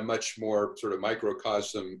 and a much more sort of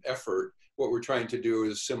microcosm effort, what we're trying to do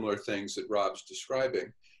is similar things that Rob's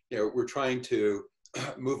describing. You know, we're trying to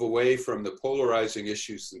move away from the polarizing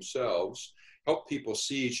issues themselves, help people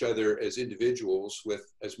see each other as individuals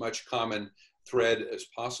with as much common thread as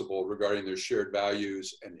possible regarding their shared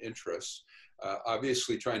values and interests.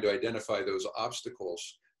 Obviously trying to identify those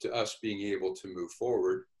obstacles to us being able to move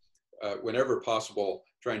forward. Whenever possible,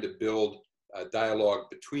 trying to build a dialogue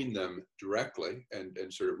between them directly and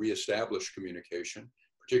sort of reestablish communication,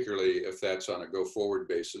 particularly if that's on a go-forward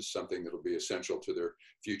basis, something that'll be essential to their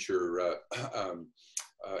future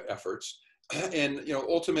efforts. And, you know,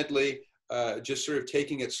 ultimately, just sort of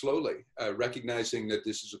taking it slowly, recognizing that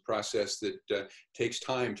this is a process that takes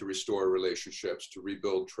time to restore relationships, to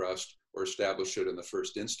rebuild trust or establish it in the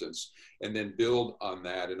first instance, and then build on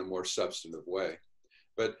that in a more substantive way.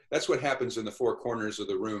 But that's what happens in the four corners of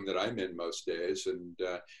the room that I'm in most days, and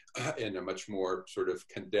in a much more sort of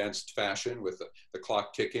condensed fashion with the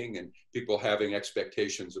clock ticking and people having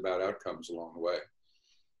expectations about outcomes along the way.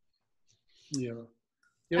 Yeah.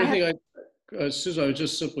 The only thing Susan, I would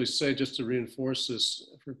just simply say, just to reinforce this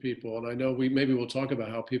for people, and I know maybe we'll talk about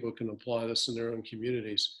how people can apply this in their own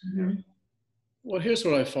communities. Mm-hmm. Well, here's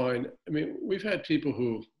what I find. I mean, we've had people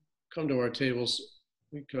who come to our tables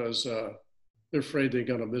because they're afraid they're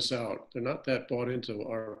going to miss out. They're not that bought into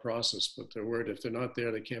our process, but they're worried if they're not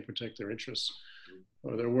there, they can't protect their interests,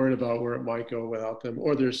 or they're worried about where it might go without them,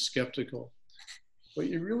 or they're skeptical. But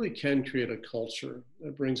you really can create a culture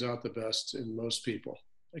that brings out the best in most people.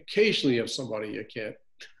 Occasionally you have somebody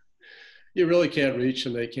you really can't reach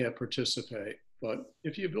and they can't participate. But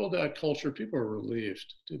if you build that culture, people are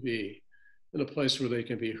relieved to be in a place where they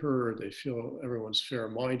can be heard. They feel everyone's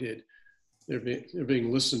fair-minded. They're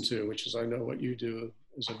being listened to, which is, I know, what you do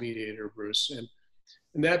as a mediator, Bruce.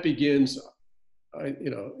 And that begins,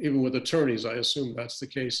 even with attorneys, I assume that's the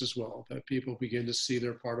case as well, that people begin to see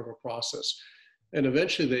they're part of a process. And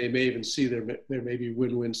eventually they may even see there may be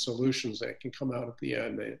win-win solutions that can come out at the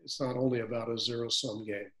end. It's not only about a zero-sum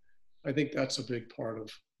game. I think that's a big part of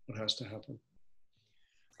what has to happen.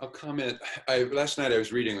 I'll comment. Last night I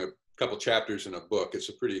was reading a couple chapters in a book. It's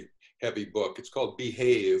a pretty heavy book. It's called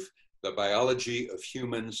Behave, The Biology of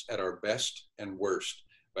Humans at Our Best and Worst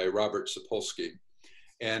by Robert Sapolsky.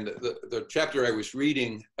 And the chapter I was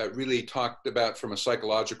reading really talked about, from a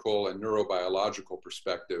psychological and neurobiological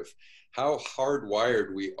perspective, how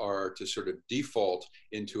hardwired we are to sort of default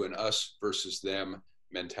into an us versus them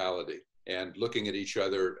mentality, and looking at each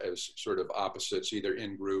other as sort of opposites, either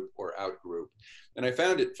in group or out group. And I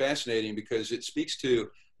found it fascinating because it speaks to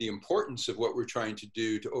the importance of what we're trying to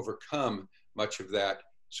do to overcome much of that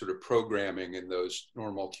sort of programming and those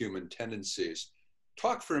normal human tendencies.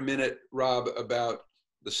 Talk for a minute, Rob, about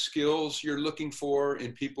the skills you're looking for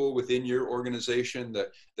in people within your organization,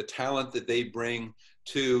 the talent that they bring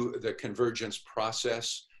to the convergence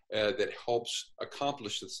process that helps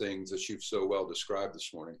accomplish the things that you've so well described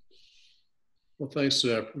this morning. Well, thanks to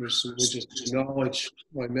that, Bruce. We just acknowledge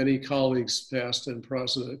my many colleagues, past and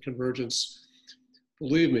present at Convergence.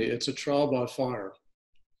 Believe me, it's a trial by fire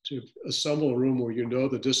to assemble a room where you know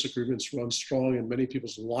the disagreements run strong and many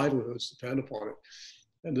people's livelihoods depend upon it,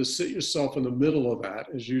 and to sit yourself in the middle of that,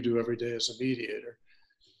 as you do every day as a mediator,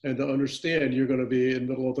 and to understand you're going to be in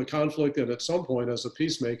the middle of the conflict, and at some point as a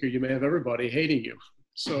peacemaker, you may have everybody hating you.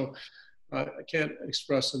 So I can't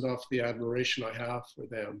express enough the admiration I have for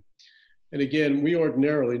them. And again, we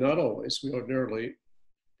ordinarily, not always, we ordinarily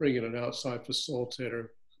bring in an outside facilitator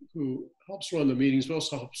who helps run the meetings, but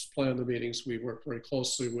also helps plan the meetings. We work very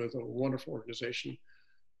closely with a wonderful organization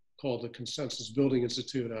called the Consensus Building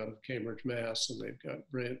Institute out of Cambridge, Mass, and they've got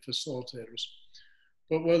brilliant facilitators.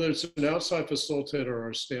 But whether it's an outside facilitator or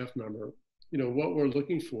a staff member, what we're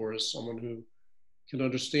looking for is someone who can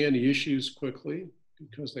understand the issues quickly,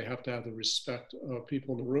 because they have to have the respect of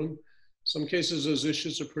people in the room. Some cases, those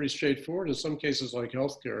issues are pretty straightforward. In some cases, like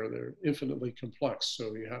healthcare, they're infinitely complex.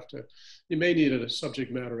 So you may need a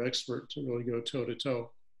subject matter expert to really go toe to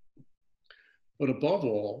toe. But above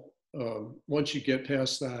all, once you get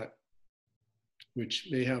past that, which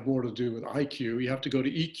may have more to do with IQ, you have to go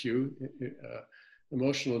to EQ,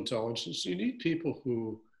 emotional intelligence. You need people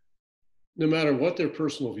who, no matter what their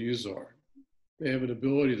personal views are, they have an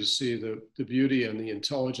ability to see the beauty and the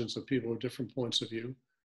intelligence of people with different points of view,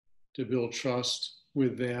 to build trust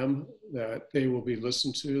with them, that they will be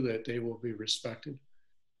listened to, that they will be respected,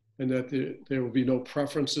 and that there will be no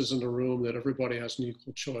preferences in the room, that everybody has an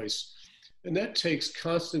equal choice. And that takes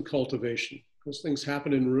constant cultivation, because things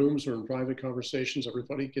happen in rooms or in private conversations.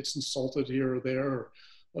 Everybody gets insulted here or there, or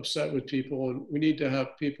upset with people. And we need to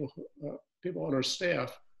have people on our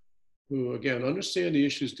staff who, again, understand the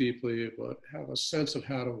issues deeply, but have a sense of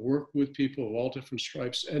how to work with people of all different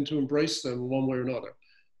stripes and to embrace them one way or another.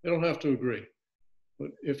 They don't have to agree. But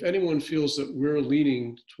if anyone feels that we're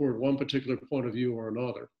leaning toward one particular point of view or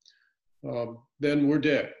another, then we're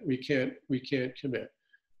dead. We can't commit.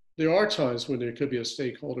 There are times when there could be a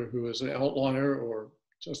stakeholder who is an outlier or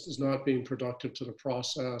just is not being productive to the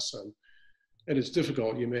process, and it's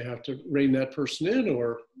difficult. You may have to rein that person in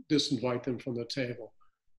or disinvite them from the table.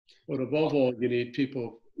 But above all, you need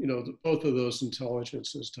people, both of those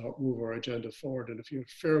intelligences to help move our agenda forward. And if you're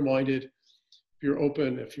fair-minded, if you're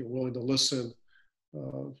open, if you're willing to listen,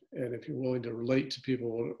 and if you're willing to relate to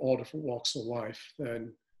people in all different walks of life,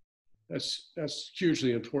 then that's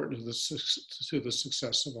hugely important to the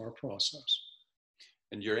success of our process.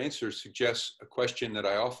 And your answer suggests a question that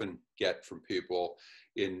I often get from people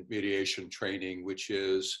in mediation training, which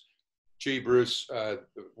is, gee, Bruce,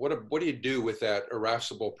 what do you do with that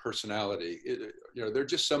irascible personality? There are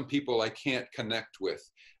just some people I can't connect with.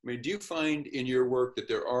 I mean, do you find in your work that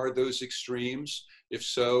there are those extremes? If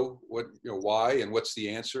so, why, and what's the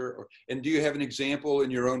answer? And do you have an example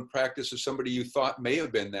in your own practice of somebody you thought may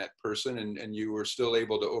have been that person, and you were still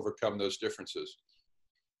able to overcome those differences?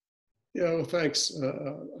 Yeah, well, thanks.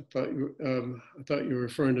 I thought you were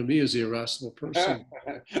referring to me as the irascible person.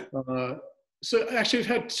 So actually, we've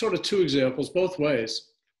had sort of two examples, both ways.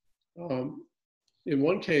 In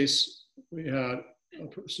one case, we had a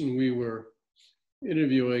person we were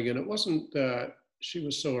interviewing, and it wasn't that she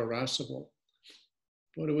was so irascible,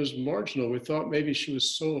 but it was marginal. We thought maybe she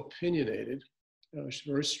was so opinionated, she's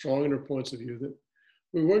very strong in her points of view, that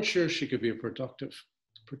we weren't sure she could be a productive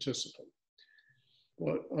participant.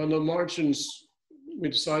 But on the margins, we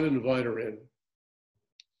decided to invite her in.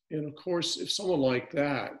 And of course, if someone like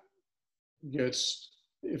that gets,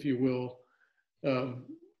 if you will,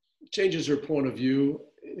 changes her point of view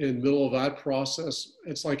in the middle of that process,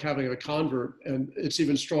 it's like having a convert, and it's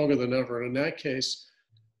even stronger than ever. And in that case,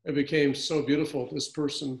 it became so beautiful. This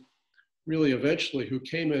person really eventually, who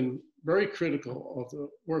came in very critical of the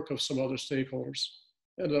work of some other stakeholders,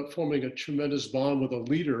 ended up forming a tremendous bond with a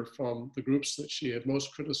leader from the groups that she had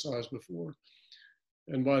most criticized before.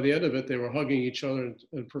 And by the end of it, they were hugging each other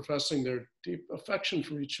and professing their deep affection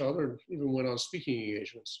for each other, and even went on speaking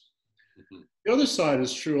engagements. Mm-hmm. The other side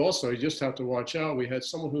is true also. You just have to watch out. We had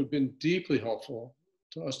someone who'd been deeply helpful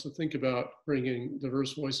to us to think about bringing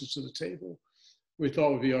diverse voices to the table. We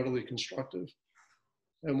thought would be utterly constructive.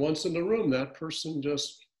 And once in the room, that person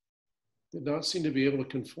just did not seem to be able to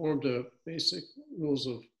conform to basic rules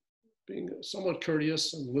of being somewhat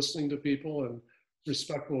courteous and listening to people and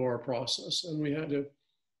respectful of our process. And we had to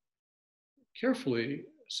carefully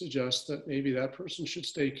suggest that maybe that person should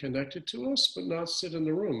stay connected to us, but not sit in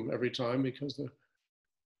the room every time, because the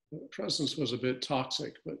presence was a bit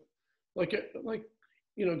toxic. But like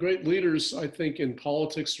great leaders, I think in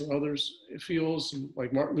politics or others, it feels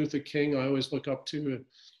like Martin Luther King, I always look up to,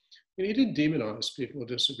 and he didn't demonize people who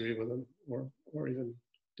disagree with him, or even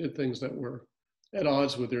did things that were at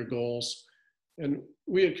odds with their goals. And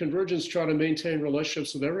we at Convergence try to maintain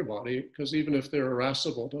relationships with everybody, because even if they're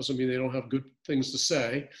irascible, doesn't mean they don't have good things to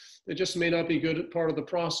say. They just may not be good at part of the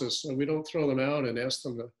process. So we don't throw them out and ask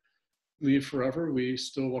them to leave forever. We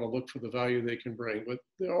still want to look for the value they can bring. But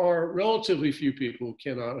there are relatively few people who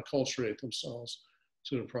cannot acculturate themselves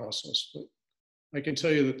to the process. But I can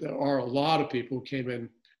tell you that there are a lot of people who came in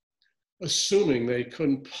assuming they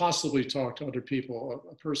couldn't possibly talk to other people.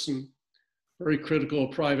 A person very critical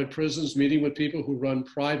of private prisons, meeting with people who run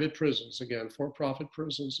private prisons, again, for-profit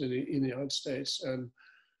prisons in the United States, and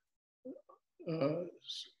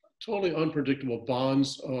totally unpredictable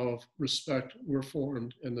bonds of respect were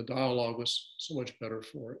formed, and the dialogue was so much better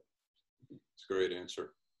for it. It's a great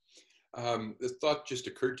answer. The thought just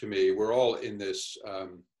occurred to me, we're all in this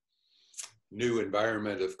new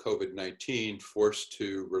environment of COVID-19, forced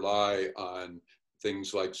to rely on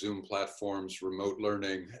things like Zoom platforms, remote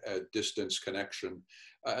learning, distance connection.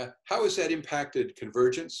 How has that impacted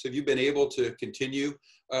Convergence? Have you been able to continue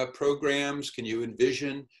programs? Can you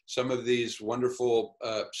envision some of these wonderful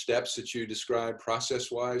steps that you described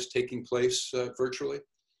process-wise taking place virtually?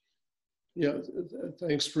 Yeah,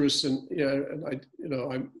 thanks, Bruce. And yeah, and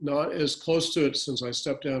I'm not as close to it since I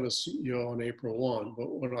stepped down as CEO on April 1,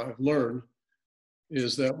 but what I've learned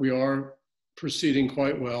is that we are proceeding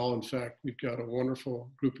quite well. In fact, we've got a wonderful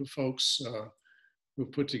group of folks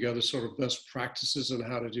who've put together sort of best practices on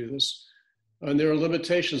how to do this. And there are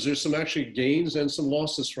limitations. There's some actually gains and some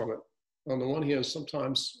losses from it. On the one hand,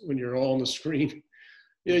 sometimes when you're all on the screen,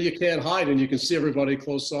 you can't hide, and you can see everybody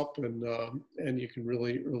close up, and you can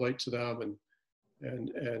really relate to them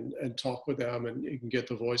and talk with them, and you can get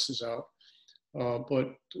the voices out.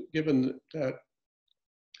 But given that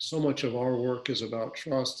so much of our work is about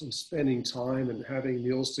trust and spending time and having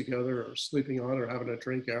meals together, or sleeping on, or having a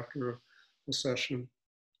drink after a session,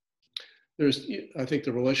 I think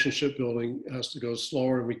the relationship building has to go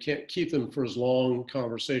slower, and we can't keep them for as long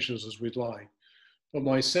conversations as we'd like. But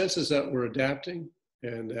my sense is that we're adapting,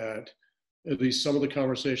 and that at least some of the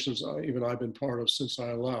conversations I've been part of since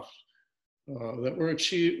I left, that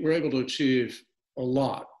we're able to achieve a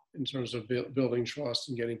lot in terms of building trust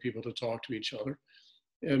and getting people to talk to each other.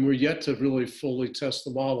 And we're yet to really fully test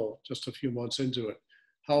the model, just a few months into it.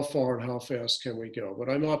 how far and how fast can we go? But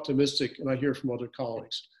I'm optimistic, and I hear from other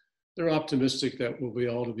colleagues, they're optimistic that we'll be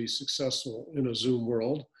able to be successful in a Zoom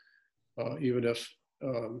world, even if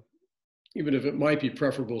it might be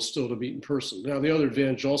preferable still to meet in person. Now, the other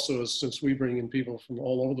advantage also is, since we bring in people from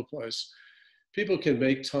all over the place, people can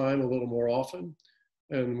make time a little more often,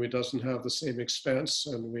 and it doesn't have the same expense,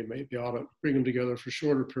 and we may be able to bring them together for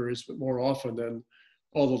shorter periods, but more often than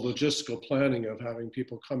all the logistical planning of having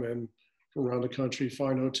people come in from around the country,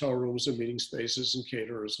 find hotel rooms and meeting spaces and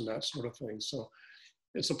caterers and that sort of thing. So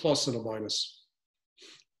it's a plus and a minus.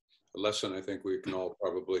 A lesson I think we can all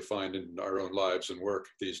probably find in our own lives and work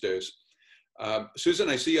these days. Susan,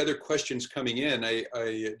 I see other questions coming in.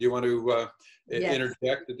 Do you want to Yes.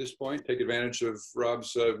 interject at this point, take advantage of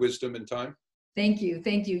Rob's wisdom and time? Thank you.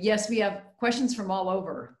 Thank you. Yes, we have questions from all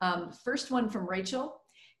over. First one from Rachel.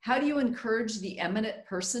 How do you encourage the eminent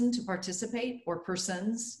person to participate, or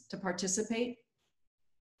persons to participate?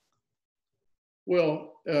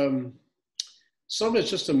 Well, some is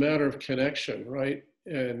just a matter of connection, right?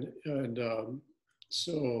 And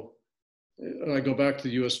so I go back to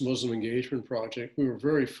the U.S. Muslim Engagement Project. We were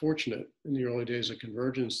very fortunate in the early days of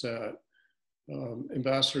Convergence that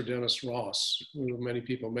Ambassador Dennis Ross, who many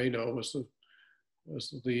people may know, was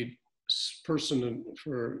the lead person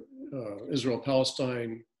for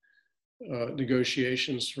Israel-Palestine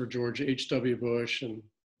negotiations for George H.W. Bush and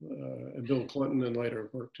Bill Clinton, and later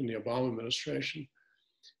worked in the Obama administration.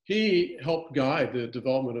 He helped guide the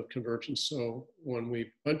development of Convergence. So when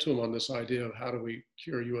we went to him on this idea of how do we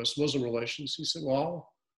cure U.S.-Muslim relations, he said,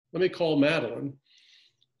 well, let me call Madeline.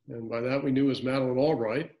 And by that we knew it was Madeline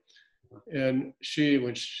Albright. And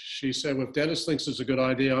when she said, well, if Dennis thinks it's a good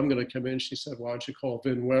idea, I'm going to come in. She said, why don't you call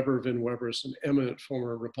Vin Weber? Vin Weber is an eminent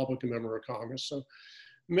former Republican member of Congress. So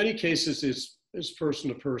in many cases, it's person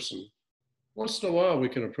to person. Once in a while, we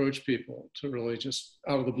can approach people to really just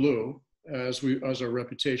out of the blue, as our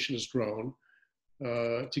reputation has grown,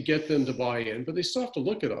 to get them to buy in, but they still have to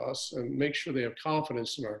look at us and make sure they have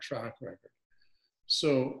confidence in our track record.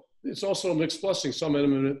 So it's also a mixed blessing. Some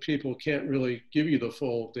eminent people can't really give you the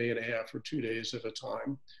full day and a half or 2 days at a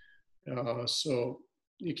time. So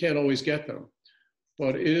you can't always get them.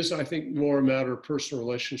 But it is, I think, more a matter of personal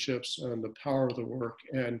relationships and the power of the work.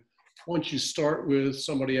 And once you start with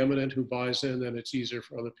somebody eminent who buys in, then it's easier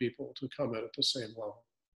for other people to come in at the same level.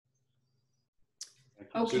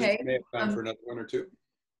 Okay. Susan, we may have time for another one or two.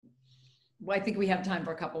 Well, I think we have time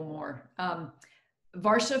for a couple more.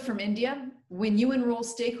 Varsha from India, when you enroll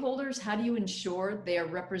stakeholders, how do you ensure they are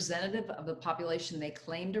representative of the population they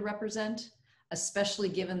claim to represent, especially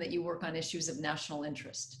given that you work on issues of national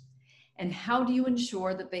interest? And how do you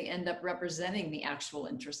ensure that they end up representing the actual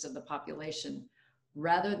interest of the population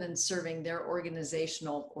rather than serving their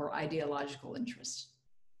organizational or ideological interests?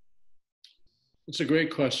 It's a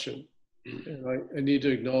great question. And I need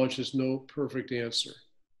to acknowledge there's no perfect answer.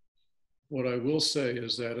 What I will say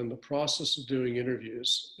is that in the process of doing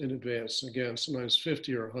interviews in advance, again, sometimes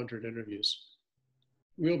 50 or 100 interviews,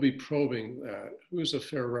 we'll be probing that. Who's a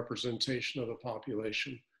fair representation of the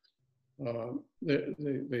population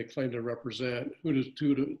they claim to represent? Who is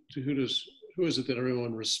it that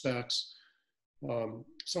everyone respects?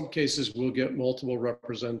 Some cases we'll get multiple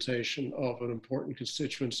representation of an important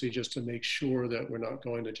constituency just to make sure that we're not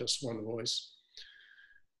going to just one voice.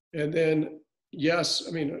 And then, yes,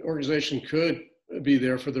 I mean, an organization could be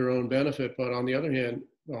there for their own benefit, but on the other hand,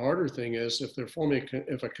 the harder thing is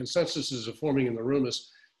if a consensus is forming in the room,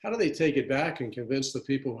 is how do they take it back and convince the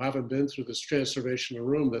people who haven't been through this transformation of the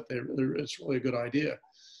room that it's really a good idea?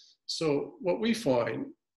 So what we find,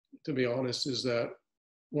 to be honest, is that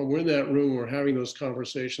when we're in that room, we're having those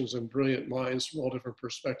conversations and brilliant minds from all different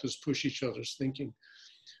perspectives push each other's thinking.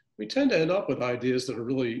 We tend to end up with ideas that are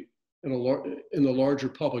really in the larger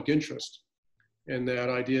public interest, and that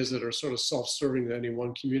ideas that are sort of self-serving to any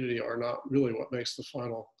one community are not really what makes the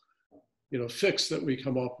final, fix that we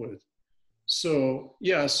come up with. So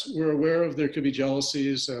yes, we're aware of there could be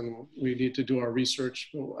jealousies, and we need to do our research.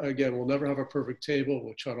 But again, we'll never have a perfect table.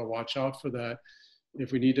 We'll try to watch out for that.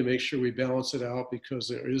 If we need to make sure we balance it out because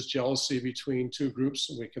there is jealousy between two groups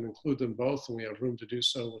and we can include them both and we have room to do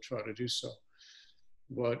so, we'll try to do so.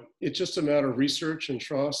 But it's just a matter of research and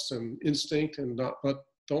trust and instinct, and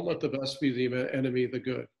don't let the best be the enemy of the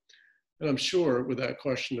good. And I'm sure with that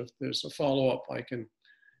question, if there's a follow-up, I can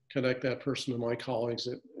connect that person to my colleagues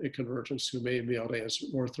at Convergence who may be able to answer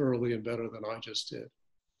it more thoroughly and better than I just did.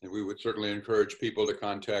 And we would certainly encourage people to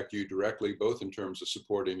contact you directly, both in terms of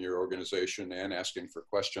supporting your organization and asking for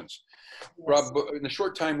questions. Yes. Rob, in the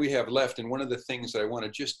short time we have left, and one of the things that I want to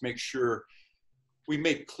just make sure we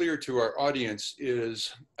make clear to our audience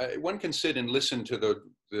is one can sit and listen to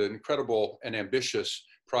the incredible and ambitious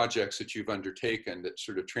projects that you've undertaken that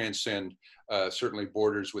sort of transcend certainly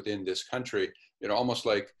borders within this country, you know, almost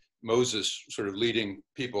like Moses sort of leading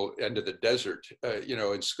people into the desert, you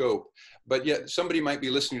know, in scope. But yet somebody might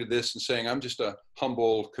be listening to this and saying, I'm just a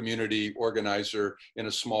humble community organizer in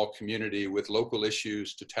a small community with local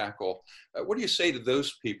issues to tackle. What do you say to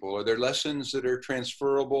those people? Are there lessons that are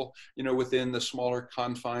transferable, you know, within the smaller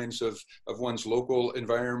confines of one's local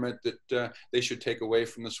environment that they should take away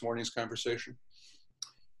from this morning's conversation?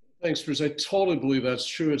 Thanks, Bruce. I totally believe that's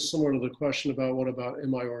true. It's similar to the question about what about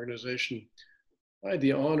in my organization. I had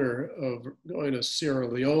the honor of going to Sierra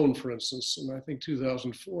Leone, for instance, in I think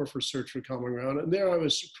 2004 for Search for Common Ground. And there I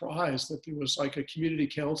was surprised that there was like a community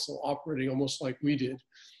council operating almost like we did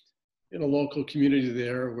in a local community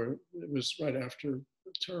there, where it was right after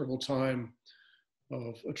a terrible time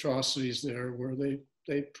of atrocities there, where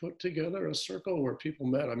they put together a circle where people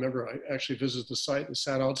met. I remember I actually visited the site and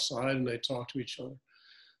sat outside and they talked to each other.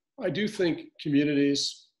 I do think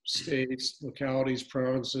communities, states, localities,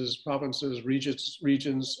 provinces,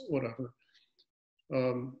 regions, whatever,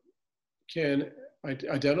 can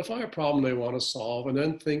identify a problem they want to solve and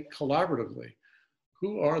then think collaboratively.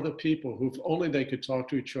 Who are the people who, if only they could talk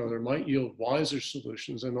to each other, might yield wiser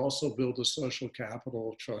solutions and also build a social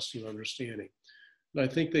capital of trust and understanding? And I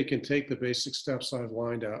think they can take the basic steps I've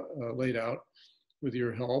laid out with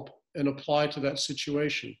your help and apply to that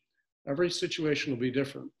situation. Every situation will be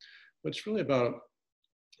different, but it's really about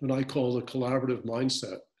what I call the collaborative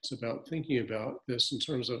mindset. It's about thinking about this in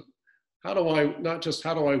terms of how do I, not just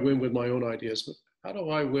how do I win with my own ideas, but how do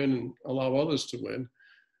I win and allow others to win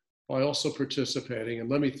by also participating? And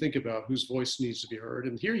let me think about whose voice needs to be heard.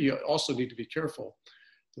 And here you also need to be careful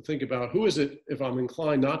to think about who is it, if I'm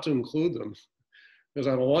inclined not to include them because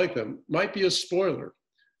I don't like them, might be a spoiler.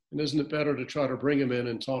 And isn't it better to try to bring them in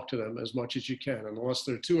and talk to them as much as you can, unless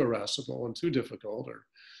they're too irascible and too difficult or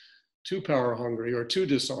too power hungry or too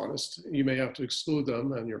dishonest? You may have to exclude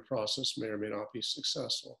them and your process may or may not be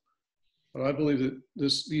successful. But I believe that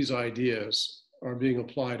these ideas are being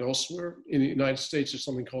applied elsewhere. In the United States, there's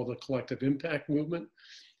something called the collective impact movement.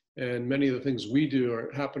 And many of the things we do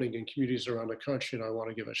are happening in communities around the country. And I want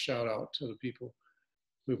to give a shout out to the people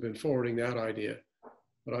who've been forwarding that idea.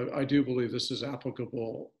 But I do believe this is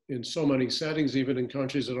applicable in so many settings, even in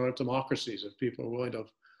countries that aren't democracies. If people are willing to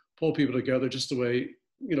pull people together just the way,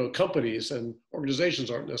 you know, companies and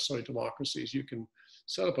organizations aren't necessarily democracies, you can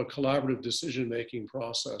set up a collaborative decision-making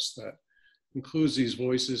process that includes these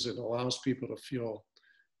voices and allows people to feel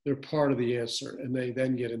they're part of the answer, and they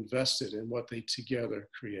then get invested in what they together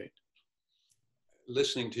create.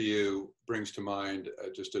 Listening to you brings to mind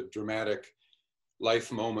just a dramatic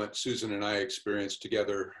life moment Susan and I experienced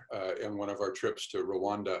together in one of our trips to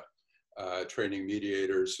Rwanda, training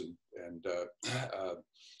mediators and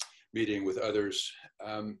meeting with others.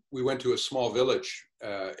 We went to a small village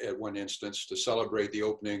at one instance to celebrate the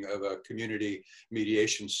opening of a community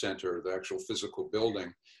mediation center, the actual physical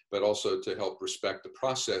building, but also to help respect the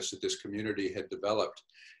process that this community had developed.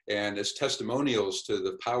 And as testimonials to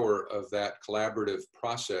the power of that collaborative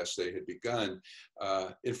process they had begun,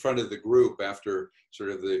 in front of the group after sort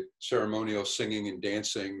of the ceremonial singing and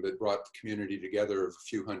dancing that brought the community together of a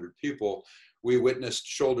few hundred people, we witnessed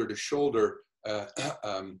shoulder to shoulder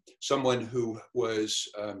someone who was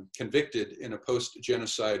convicted in a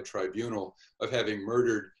post-genocide tribunal of having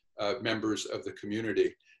murdered members of the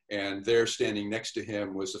community. And there standing next to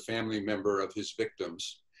him was a family member of his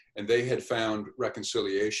victims. And they had found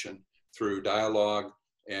reconciliation through dialogue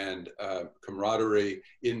and camaraderie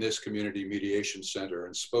in this community mediation center,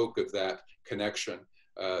 and spoke of that connection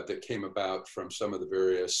that came about from some of the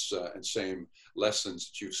various and same lessons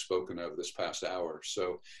that you've spoken of this past hour.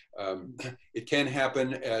 So it can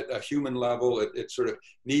happen at a human level. It sort of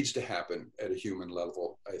needs to happen at a human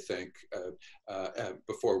level, I think,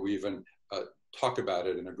 before we even talk about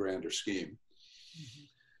it in a grander scheme.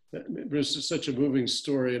 Bruce, it's such a moving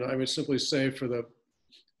story. And I would simply say for the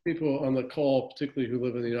people on the call, particularly who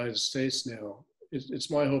live in the United States now, it's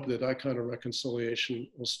my hope that that kind of reconciliation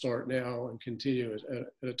will start now and continue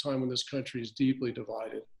at a time when this country is deeply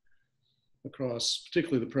divided across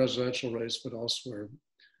particularly the presidential race, but elsewhere.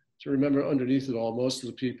 To remember underneath it all, most of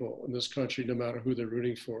the people in this country, no matter who they're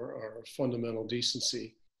rooting for, are fundamental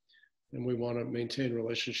decency. And we want to maintain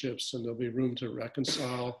relationships, and there'll be room to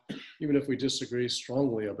reconcile, even if we disagree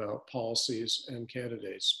strongly about policies and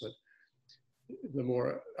candidates. But the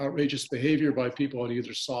more outrageous behavior by people on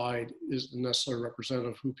either side isn't necessarily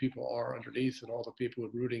representative of who people are underneath and all the people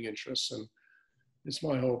with rooting interests. And it's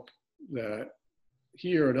my hope that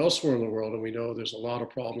here and elsewhere in the world, and we know there's a lot of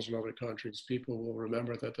problems in other countries, people will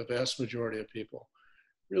remember that the vast majority of people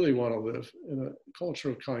really want to live in a culture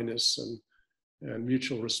of kindness and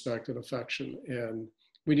mutual respect and affection. And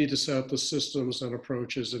we need to set up the systems and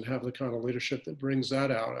approaches and have the kind of leadership that brings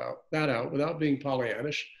that out without being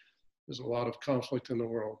Pollyannish. There's a lot of conflict in the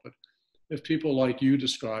world, but if people like you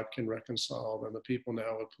describe can reconcile, then the people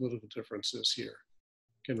now with political differences here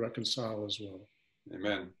can reconcile as well.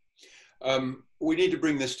 Amen. We need to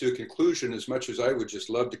bring this to a conclusion, as much as I would just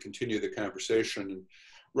love to continue the conversation. And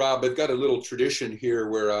Rob, I've got a little tradition here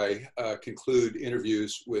where I conclude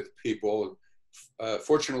interviews with people.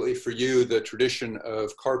 Fortunately for you, the tradition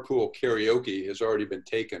of carpool karaoke has already been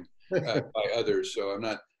taken by others, so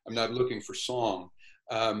I'm not looking for song.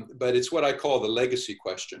 But it's what I call the legacy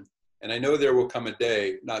question. And I know there will come a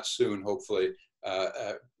day, not soon, hopefully,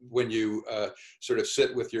 when you sort of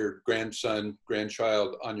sit with your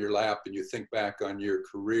grandchild on your lap and you think back on your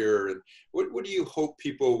career. And what do you hope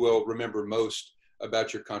people will remember most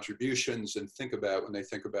about your contributions and think about when they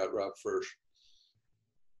think about Rob Fersh?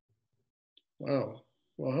 Wow.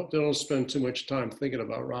 Well, I hope they don't spend too much time thinking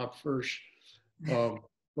about Rob Fersh.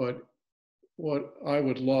 But what I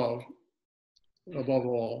would love, above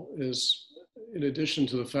all, is, in addition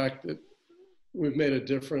to the fact that we've made a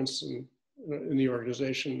difference in the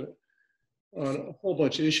organization on a whole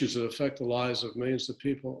bunch of issues that affect the lives of millions of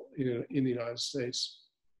people in the United States,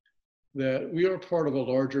 that we are part of a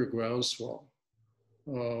larger groundswell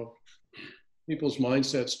of people's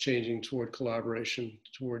mindsets changing toward collaboration,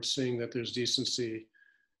 towards seeing that there's decency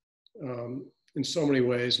in so many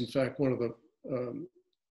ways. In fact, one of the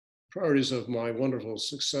priorities of my wonderful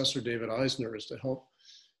successor, David Eisner, is to help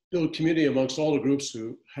build community amongst all the groups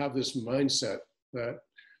who have this mindset that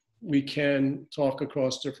we can talk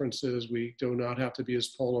across differences. We do not have to be as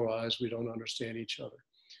polarized. We don't understand each other.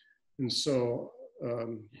 And so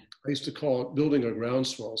I used to call it building a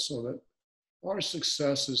groundswell, so that our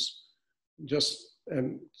success is just,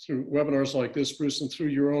 and through webinars like this, Bruce, and through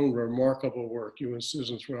your own remarkable work, you and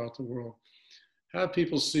Susan throughout the world, have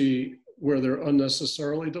people see where they're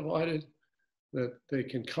unnecessarily divided, that they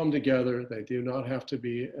can come together. They do not have to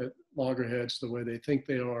be at loggerheads the way they think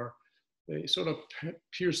they are. They sort of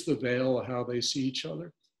pierce the veil of how they see each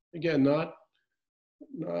other. Again, not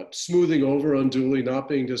smoothing over unduly, not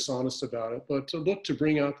being dishonest about it, but to look to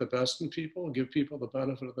bring out the best in people, give people the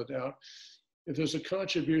benefit of the doubt. If there's a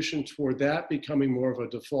contribution toward that becoming more of a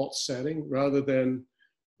default setting, rather than,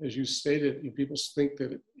 as you stated, people think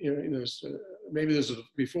that, maybe there's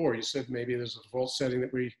before you said maybe there's a default setting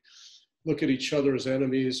that we look at each other as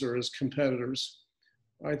enemies or as competitors.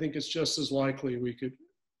 I think it's just as likely we could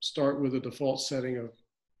start with a default setting of,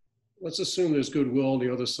 let's assume there's goodwill on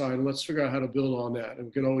the other side, and let's figure out how to build on that. And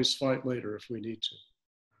we can always fight later if we need to.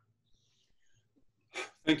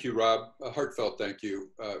 Thank you, Rob. A heartfelt thank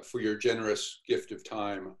you for your generous gift of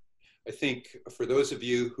time. I think for those of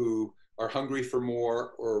you who are hungry for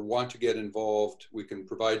more or want to get involved, we can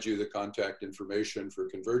provide you the contact information for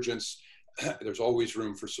Convergence. There's always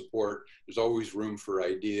room for support. There's always room for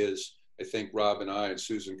ideas. I think Rob and I and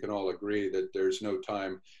Susan can all agree that there's no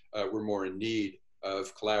time we're more in need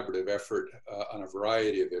of collaborative effort on a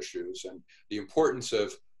variety of issues. And the importance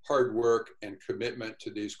of hard work and commitment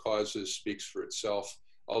to these causes speaks for itself.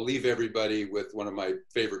 I'll leave everybody with one of my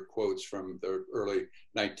favorite quotes from the early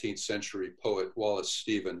 19th century poet Wallace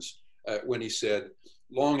Stevens, when he said,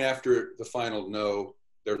 "Long after the final no,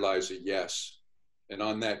 there lies a yes. And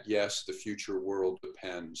on that yes, the future world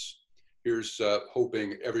depends." Here's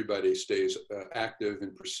hoping everybody stays active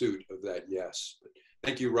in pursuit of that yes.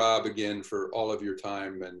 Thank you, Rob, again for all of your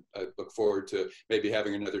time, and I look forward to maybe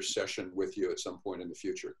having another session with you at some point in the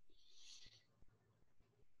future.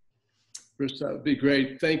 Bruce, that would be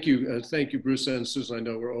great. Thank you. Thank you, Bruce and Susan. I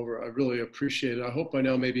know we're over. I really appreciate it. I hope by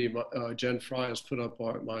now maybe Jen Fry has put up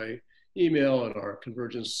my email and our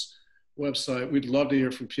Convergence website. We'd love to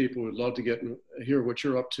hear from people. We'd love to hear what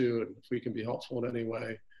you're up to, and if we can be helpful in any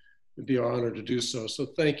way, it'd be our honor to do so. So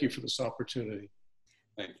thank you for this opportunity.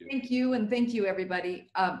 Thank you. Thank you, and thank you, everybody.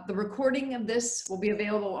 The recording of this will be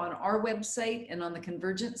available on our website and on the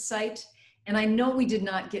Convergence site. And I know we did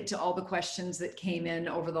not get to all the questions that came in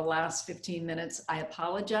over the last 15 minutes. I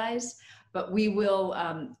apologize, but we will,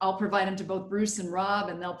 I'll provide them to both Bruce and Rob,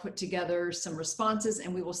 and they'll put together some responses,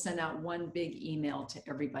 and we will send out one big email to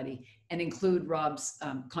everybody and include Rob's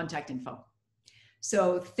contact info.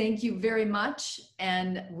 So thank you very much,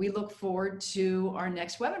 and we look forward to our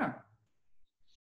next webinar.